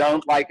 I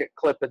don't like it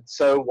clipped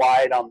so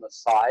wide on the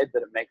side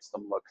that it makes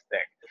them look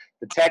thick.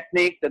 The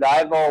technique that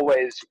I've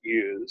always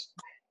used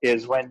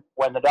is when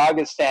the dog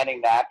is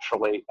standing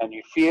naturally and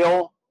you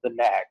feel the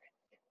neck,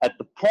 at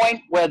the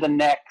point where the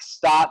neck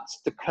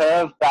starts to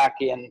curve back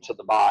into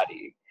the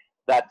body,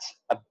 that's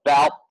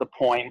about the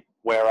point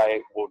where I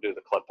will do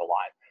the clipper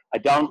line. I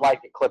don't like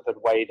it clipped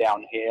way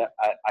down here.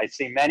 I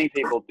see many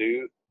people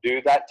do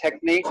that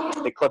technique.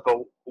 They clip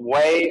it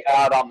way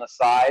out on the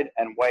side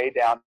and way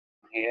down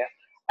here.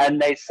 And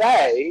they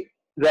say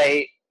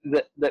they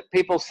that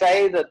people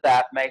say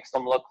that makes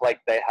them look like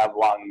they have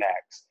long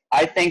necks.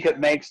 I think it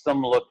makes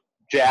them look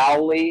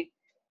jowly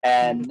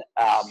and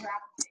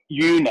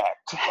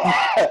U-necked,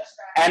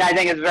 and I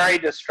think it's very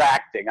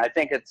distracting. I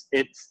think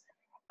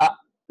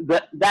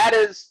that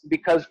is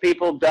because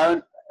people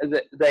don't.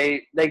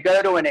 They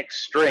go to an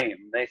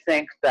extreme. They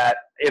think that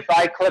if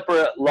I clip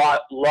her a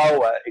lot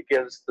lower, it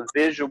gives the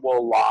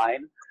visual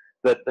line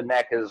that the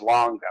neck is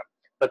longer.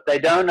 But they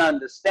don't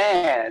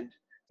understand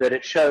that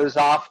it shows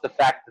off the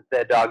fact that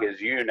their dog is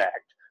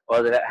U-necked,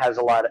 or that it has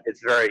a lot of,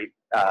 it's very,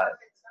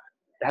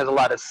 it has a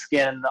lot of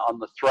skin on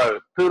the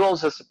throat.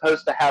 Poodles are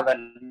supposed to have a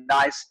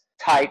nice,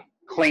 tight,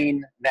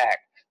 clean neck.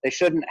 They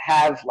shouldn't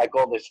have like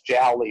all this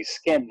jowly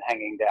skin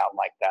hanging down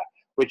like that,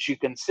 which you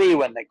can see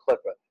when they clip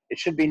it. It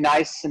should be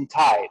nice and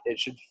tight. It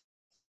should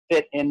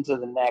fit into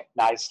the neck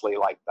nicely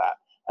like that.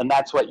 And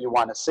that's what you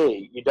want to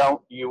see.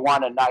 You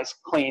want a nice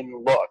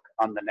clean look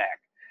on the neck.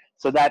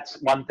 So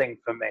that's one thing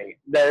for me.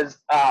 There's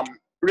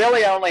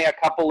really only a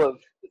couple of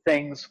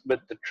things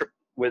with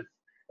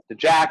the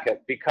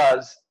jacket,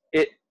 because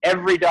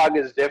every dog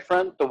is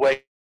different. The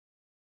way,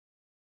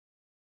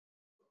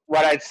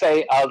 what I'd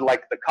say are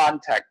like the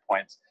contact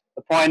points,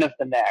 the point of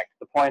the neck,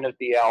 the point of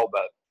the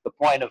elbow, the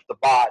point of the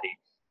body.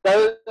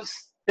 Those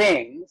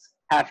things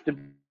have to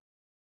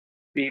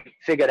be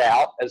figured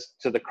out as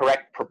to the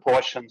correct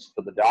proportions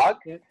for the dog.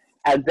 Yeah.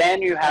 And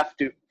then you have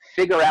to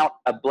figure out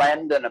a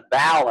blend and a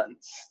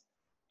balance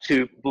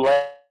to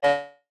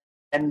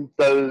blend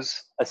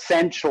those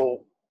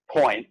essential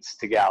points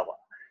together.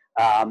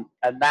 And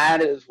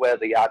that is where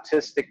the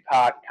artistic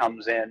part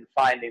comes in,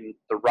 finding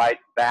the right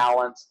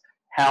balance,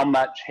 how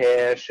much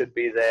hair should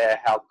be there,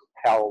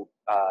 how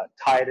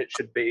tight it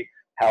should be,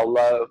 how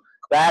low.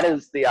 That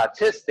is the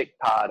artistic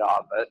part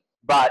of it,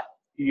 but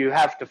you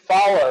have to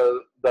follow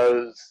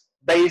those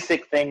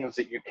basic things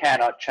that you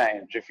cannot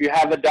change. If you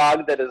have a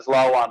dog that is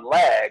low on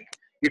leg,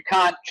 you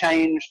can't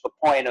change the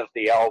point of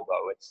the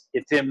elbow.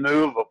 It's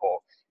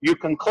immovable. You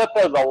can clip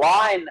the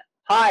line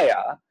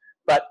higher,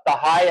 but the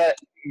higher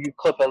you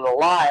clip the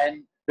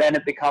line, then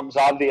it becomes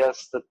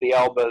obvious that the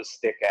elbows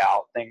stick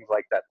out, things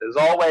like that. There's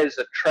always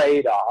a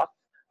trade-off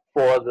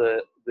for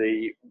the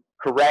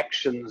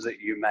corrections that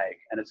you make,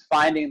 and it's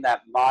finding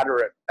that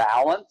moderate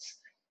balance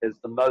is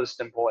the most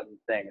important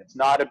thing. It's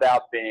not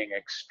about being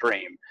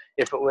extreme.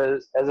 If it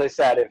was, as I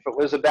said, if it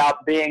was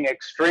about being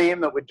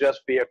extreme, it would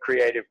just be a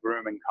creative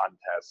grooming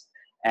contest.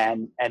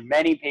 And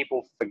many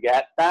people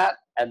forget that,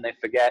 and they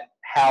forget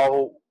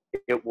how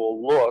it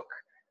will look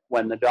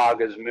when the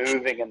dog is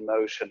moving in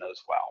motion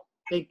as well.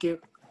 Thank you.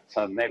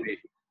 So maybe.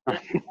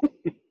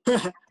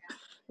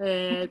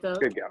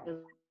 Good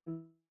go.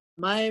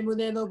 前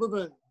胸の部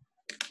分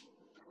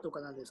とか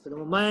なんですけど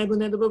も、前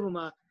胸の部分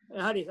は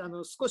やはり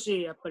少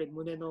しやっぱり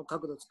胸の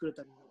角度を作る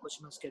ために残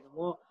しますけど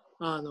も、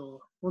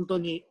本当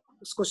に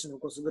少し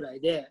残すぐら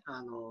いで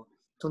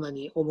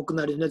隣に重く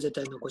なるようには絶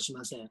対残し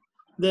ません。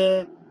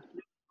で、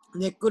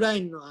ネックラ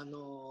イン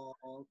の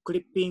ク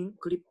リ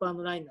ッパー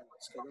のラインなんで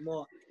すけど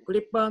も、ク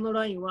リッパーの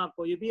ラインは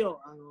こう指を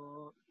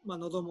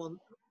喉も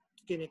付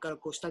け根から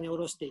こう下に下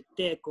ろしていっ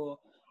て、こ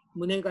う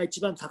胸が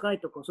一番高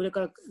いところ、それか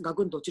らガ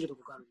クンと落ちると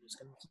ころがあるんです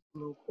けども、そ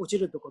の落ち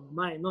るところの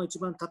前の一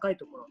番高い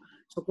ところ、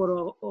とこ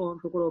ろ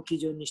を基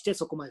準にして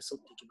そこまで反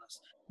っていきま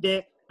す。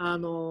で、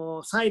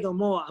サイド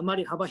もあま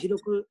り幅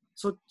広く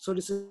反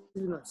りす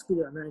ぎるのは好き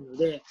ではないの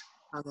で、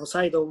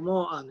サイド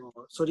も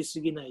反り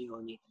すぎないよ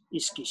うに意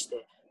識し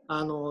て、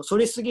反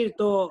りすぎる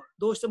と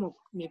どうしても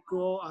ネッ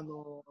クを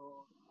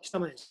下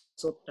まで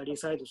反ったり、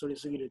サイド反り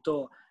すぎる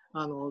とプ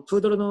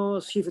ードル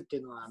の皮膚ってい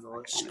うのは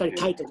しっかり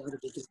タイトである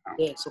べきなの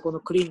で、そこの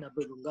クリーンな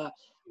部分が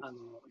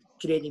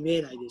綺麗に見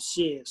えないです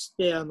し、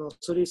で反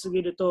りす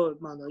ぎると、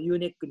U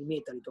ネックに見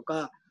えたりと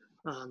か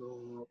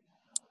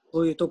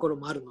そういうところ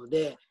もあるの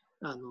で、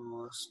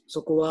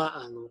そこ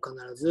は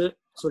必ず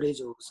それ以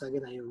上下げ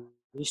ないよ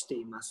うにして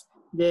います。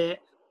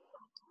で、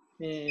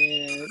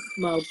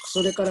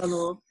それから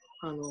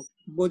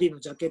ボディの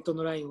ジャケット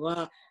のライン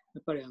はや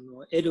っぱり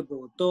エル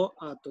ボーと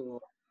あ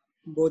と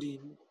ボディ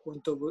ポイ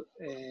ント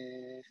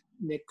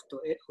ネック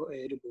とエ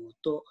ルボー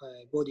と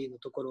ボディの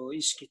ところを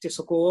意識して、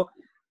そこを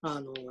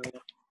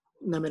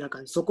滑ら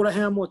かに、そこら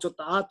辺はもうちょっ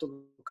とアート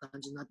の感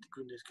じになって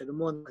くるんですけど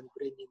も、中にブ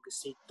レンディング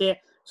していっ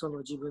て、その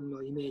自分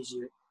のイメージ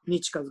に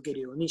近づけ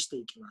るようにして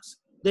いきま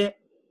す。で、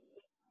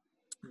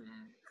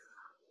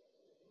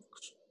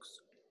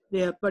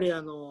やっぱり例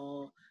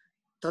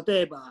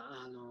えば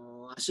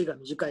足が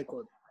短い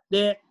子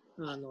で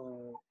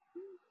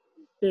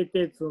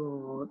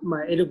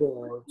エル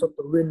ボーをちょっ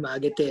と上に上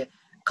げて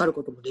刈る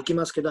こともでき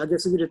ますけど、上げ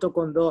すぎると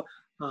今度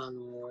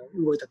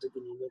動いた時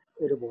に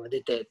エルボーが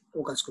出て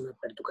おかしくなっ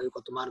たりとかいう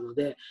こともあるの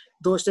で、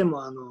どうして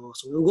も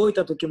その動い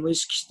た時も意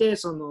識して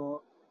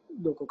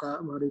どこ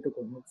か悪いと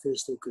ころを制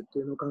していくって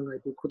いうのを考え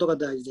ていくことが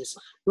大事です。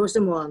どうし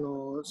て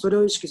もそれ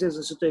を意識せ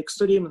ずするとエクス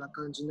トリームな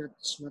感じになって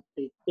しまっ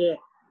ていて、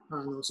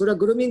それは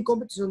グルーミングコ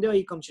ンペティションではい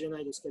いかもしれな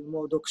いですけど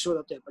も、読書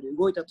だとやっぱり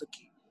動いた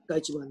時が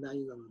一番大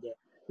事なので、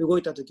動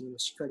いた時にも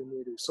しっかり見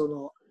えるそ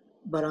の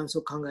バランス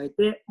を考え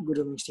てグ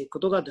ルーミングしていくこ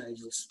とが大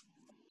事です。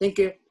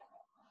Thank you.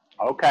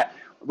 Okay.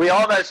 We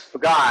almost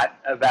forgot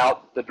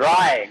about the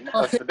drying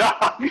of the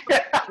dog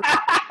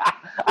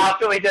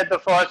after we did the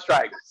 4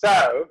 strikes.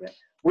 So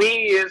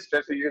we use,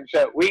 just so you can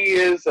show, we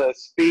use a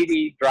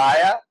speedy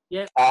dryer.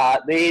 Yeah.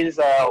 These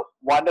are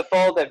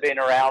wonderful. They've been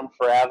around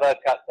forever.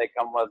 They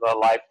come with a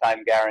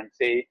lifetime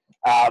guarantee.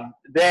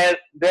 They're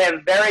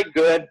very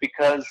good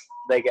because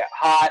they get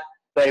hot.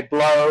 They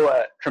blow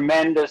a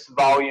tremendous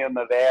volume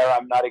of air.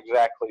 I'm not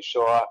exactly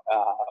sure,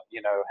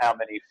 how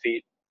many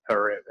feet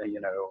per,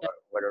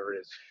 whatever it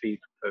is, feet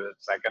per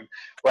second,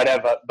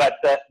 whatever. But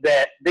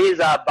these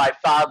are by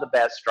far the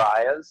best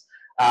dryers.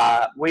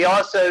 We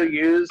also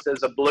used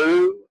as a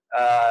blue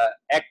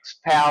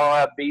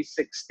X-Power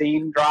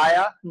B16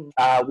 dryer.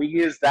 We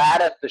use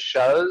that at the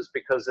shows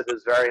because it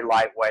is very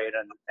lightweight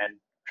and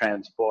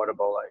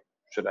transportable. I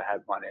should have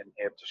had one in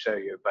here to show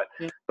you,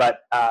 but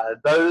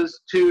those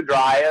 2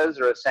 dryers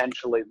are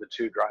essentially the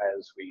 2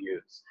 dryers we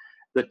use.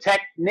 The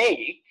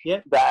technique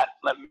that,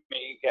 let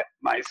me get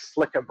my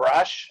slicker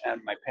brush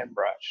and my pin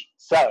brush.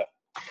 So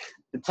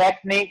the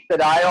technique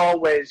that I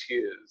always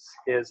use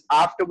is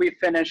after we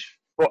finish,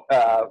 we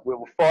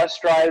will force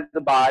dry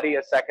the body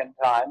a second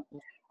time.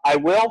 I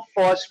will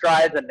force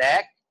dry the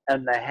neck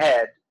and the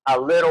head a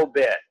little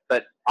bit,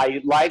 but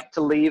I like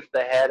to leave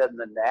the head and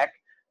the neck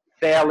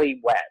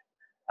fairly wet.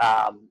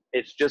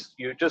 It's just,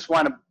 you just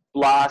want to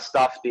blast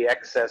off the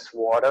excess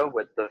water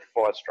with the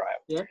force dryer.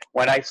 Yeah.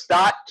 When I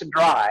start to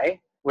dry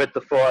with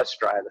the force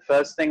dryer, the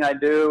first thing I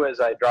do is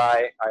I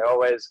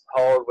always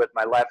hold with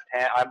my left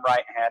hand. I'm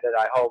right-handed.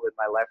 I hold with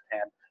my left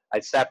hand. I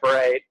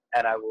separate,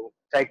 and I will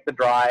take the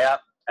dryer,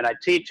 and I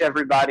teach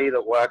everybody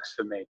that works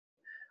for me.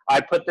 I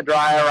put the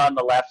dryer on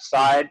the left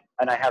side,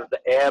 and I have the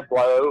air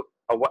blow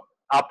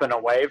up and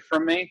away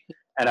from me,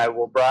 and I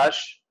will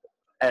brush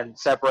and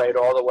separate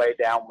all the way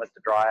down with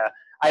the dryer.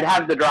 I'd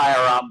have the dryer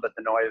on, but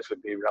the noise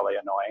would be really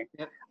annoying.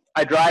 Yep.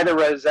 I dry the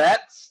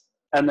rosettes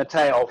and the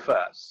tail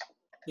first.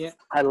 Yep.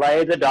 I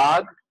lay the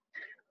dog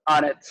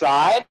on its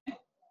side.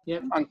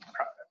 Yep.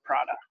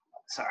 Prada,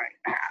 sorry.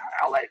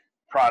 I'll lay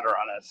Prada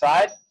on its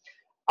side.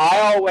 I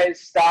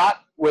always start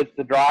with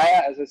the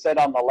dryer, as I said,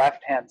 on the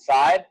left-hand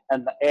side,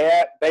 and the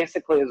air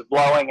basically is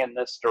blowing in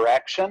this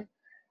direction.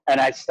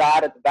 And I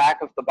start at the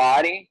back of the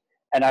body,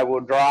 and I will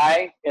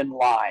dry in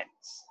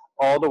lines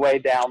all the way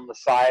down the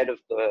side of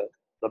the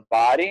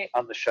body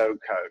on the show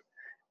coat,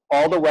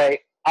 all the way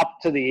up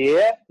to the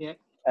ear,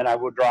 and I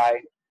will dry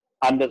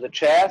under the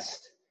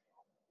chest,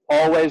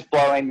 always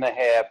blowing the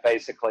hair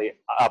basically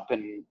up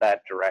in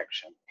that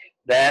direction.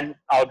 Then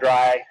I'll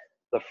dry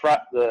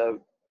the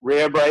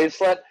rear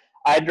bracelet.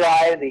 I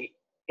dry the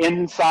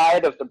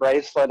inside of the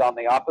bracelet on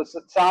the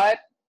opposite side.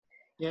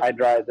 I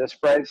dry this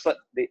bracelet,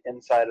 the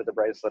inside of the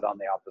bracelet on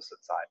the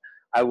opposite side.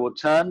 I will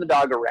turn the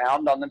dog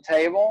around on the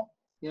table,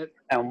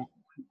 and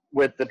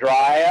with the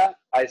dryer,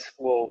 I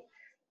will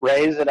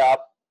raise it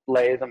up,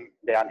 lay them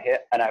down here,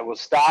 and I will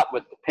start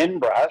with the pin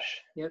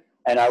brush,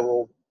 and I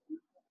will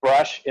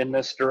brush in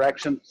this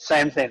direction.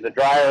 Same thing, the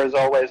dryer is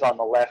always on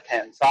the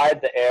left-hand side.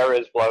 The air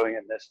is blowing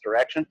in this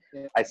direction.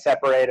 I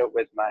separate it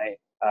with my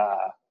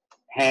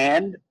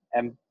hand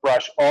and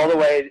brush all the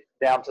way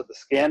down to the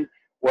skin,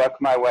 work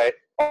my way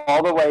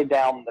all the way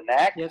down the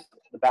neck to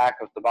the back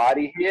of the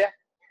body here.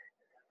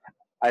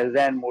 I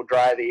then will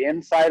dry the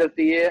inside of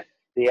the ear,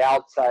 the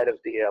outside of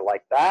the ear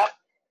like that.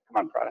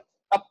 Come on, Prada.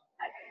 Up.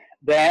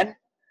 Then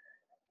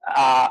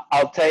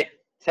I'll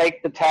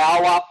take the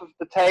towel off of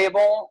the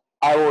table.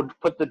 I will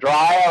put the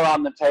dryer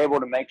on the table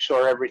to make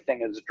sure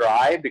everything is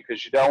dry,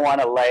 because you don't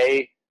want to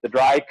lay the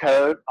dry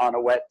coat on a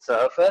wet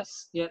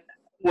surface.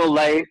 We'll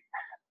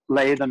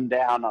lay them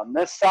down on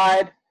this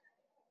side.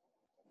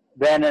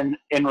 Then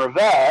in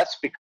reverse,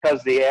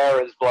 because the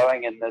air is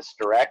blowing in this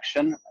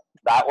direction,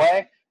 that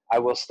way, I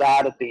will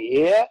start at the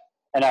ear,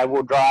 and I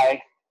will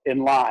dry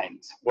in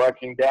lines,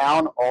 working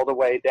down, all the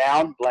way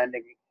down,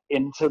 blending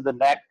into the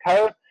neck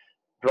coat,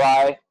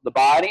 dry the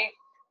body.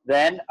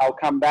 Then I'll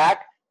come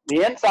back.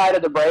 The inside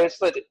of the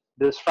bracelet,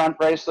 this front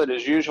bracelet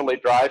is usually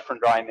dry from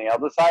drying the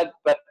other side,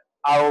 but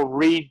I'll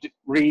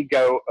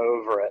re-go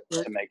over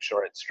it to make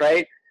sure it's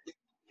straight.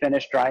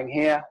 Finish drying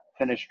here,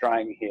 finish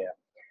drying here.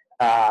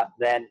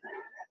 Then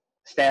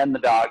stand the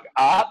dog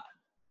up,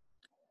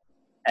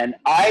 and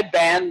I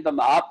band them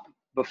up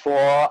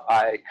before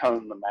I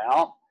comb them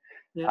out.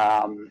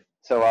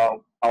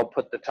 So I'll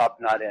put the top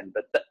knot in,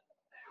 but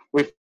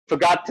we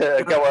forgot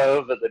to go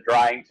over the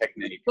drying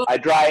technique. I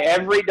dry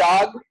every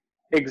dog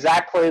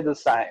exactly the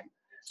same.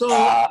 So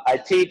I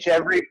teach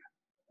every,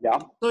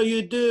 So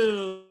you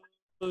do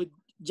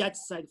judge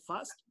side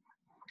first?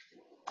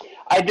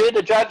 I do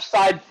the judge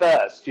side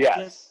first,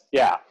 yes.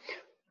 Yeah.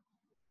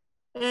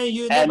 And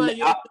you never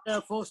use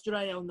a force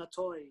dryer on the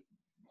toy?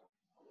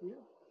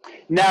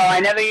 No, I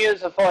never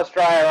use a force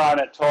dryer on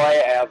a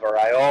toy ever.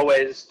 I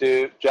always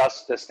do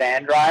just a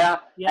stand dryer.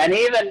 And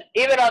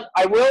even on,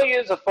 I will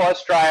use a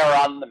force dryer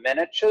on the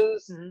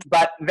miniatures,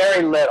 but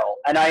very little.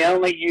 And I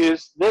only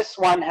use, this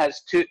one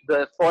has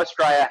the force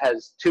dryer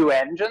has 2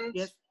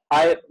 engines.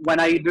 When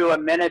I do a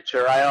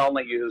miniature, I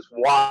only use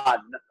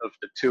one of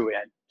the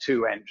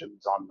two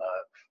engines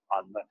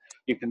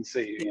you can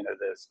see,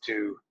 there's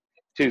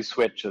two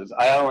switches.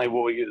 I only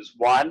will use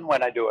one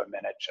when I do a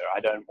miniature. I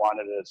don't want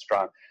it as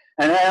strong.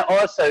 And then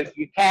also,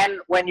 you can,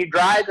 when you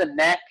dry the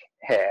neck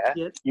hair,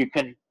 Yes. you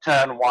can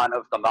turn one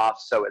of them off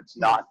so it's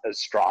not as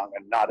strong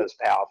and not as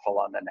powerful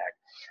on the neck.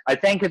 I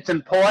think it's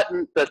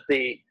important that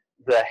the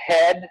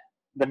head,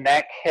 the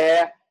neck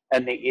hair,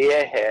 and the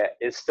ear hair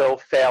is still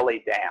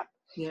fairly damp.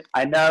 Yeah.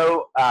 I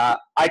know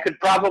I could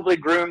probably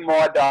groom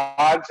more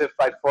dogs if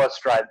I force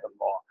dried them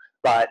more,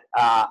 but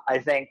I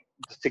think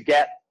to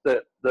get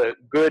the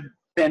good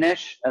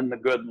finish and the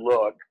good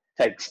look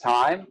takes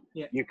time.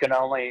 Yeah. You can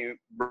only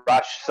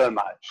rush so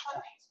much.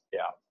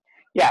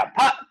 Yeah,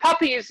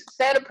 puppies,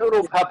 standard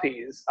poodle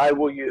puppies, I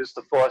will use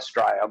the force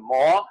dryer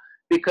more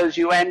because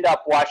you end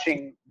up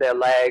washing their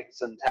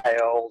legs and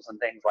tails and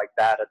things like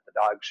that at the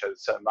dog show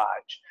so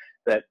much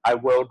that I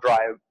will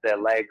dry their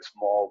legs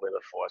more with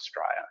a force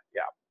dryer.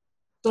 Yeah.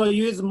 So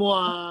you use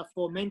more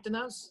for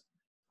maintenance,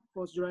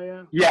 force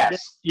dryer?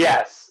 Yes,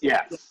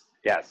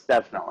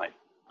 definitely.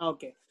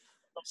 Okay.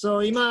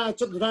 So 今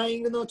ちょっとドライイ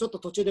ングのちょっと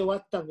途中で終わ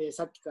ったんで、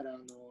さっきから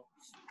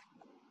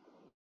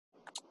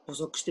補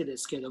足してで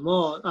すけど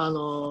も、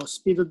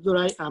スピードド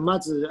ライ、ま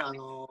ず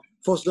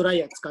フォースドライ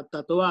ヤー使った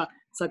後は、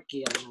さっ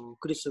き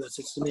クリスが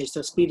説明し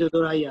たスピード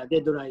ドライヤー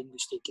でドライイング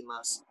していき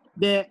ます。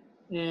で、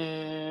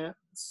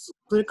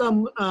それか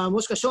ら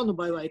もしかショーンの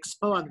場合はエクス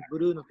パワーのブ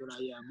ルーのドラ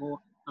イヤー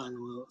も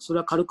それ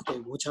は軽くて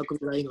持ち運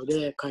びがいいの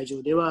で、会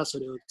場ではそ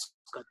れを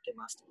使ってい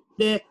ます。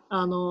で、フ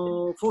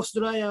ォース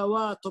ドライヤー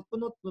はトップ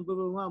ノットの部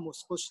分はもう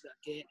少しだ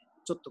け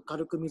ちょっと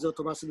軽く水を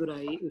飛ばすぐら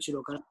い後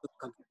ろからか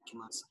けていき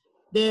ます。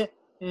で、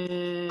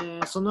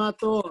その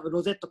後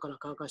ロゼットから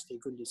乾かしてい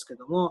くんですけ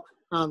ども、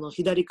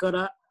左か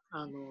ら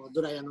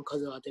ドライヤーの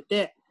風を当て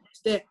て、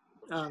で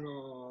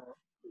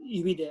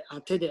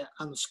手で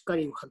しっか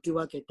りかき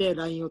分けて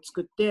ラインを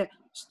作って、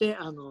して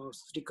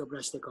スリッカーブ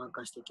ラシで乾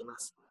かしていきま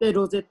す。で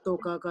ロゼットを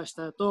乾かし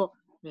た後、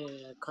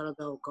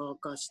体を乾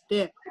かし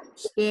て、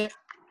して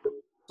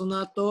その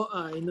後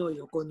犬を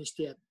横にし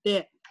てやっ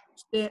て、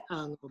して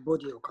ボ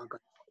ディを乾か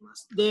していきま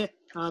す。で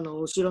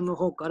後ろの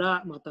方か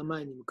らまた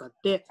前に向かっ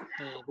て、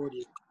ボデ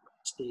ィを乾か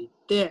していっ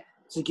て、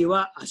次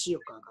は足を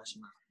乾かし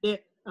ます。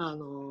で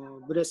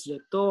ブレスレッ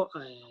トを、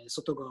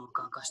外側を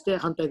乾かして、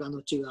反対側の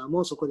内側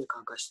もそこで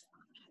乾かしていま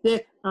す。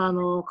で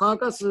乾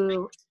かす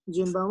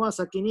順番は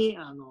先に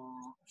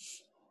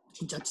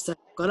ジャッジサイ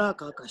ドから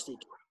乾かしてい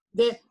きます。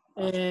で、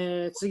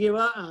次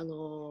は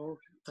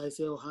体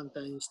勢を反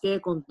対にし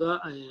て、今度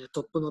は、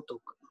トップノット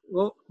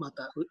をま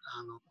た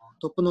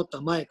トップノット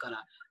は前か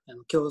ら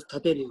今日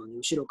立てるように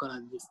後ろか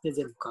らですね、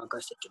全部乾か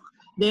していきます。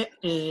で、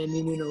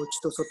耳の内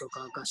と外を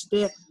乾かし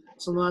て、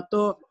その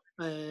後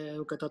受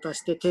け立た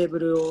してテーブ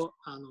ルを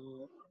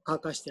乾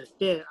かしてやっ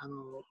て、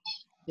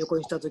横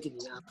にしたときに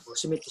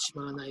湿ってし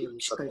まわないよう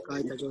にしっかり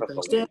乾いた状態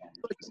にして、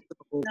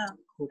こ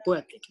う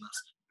やっていきま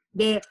す。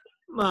で、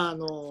フ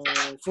ォ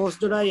ース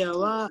ドライヤー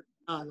は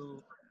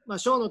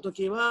ショーの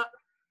時は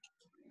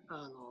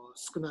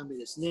少なめ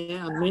です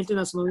ね。メンテ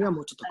ナンスの上は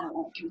もうちょっ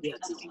とやっ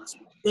ていきます。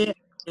で、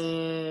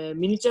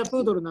ミニチュアプ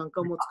ードルなん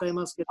かも使い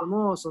ますけど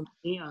も、その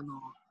時にちょ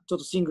っと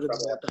シングルのモ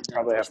ータ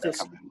ーにして、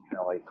ス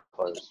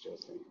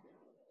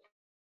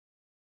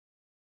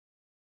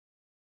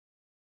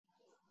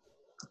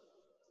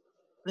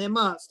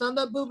タン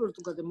ダードプードル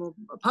とかでも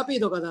パピー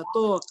とかだ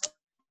と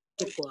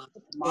結構フ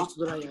ォース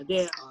ドライヤー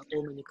で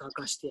多めに乾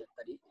かしてやっ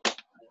たり。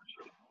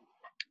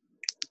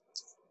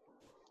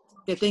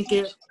Okay, thank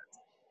you.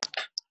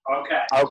 Okay.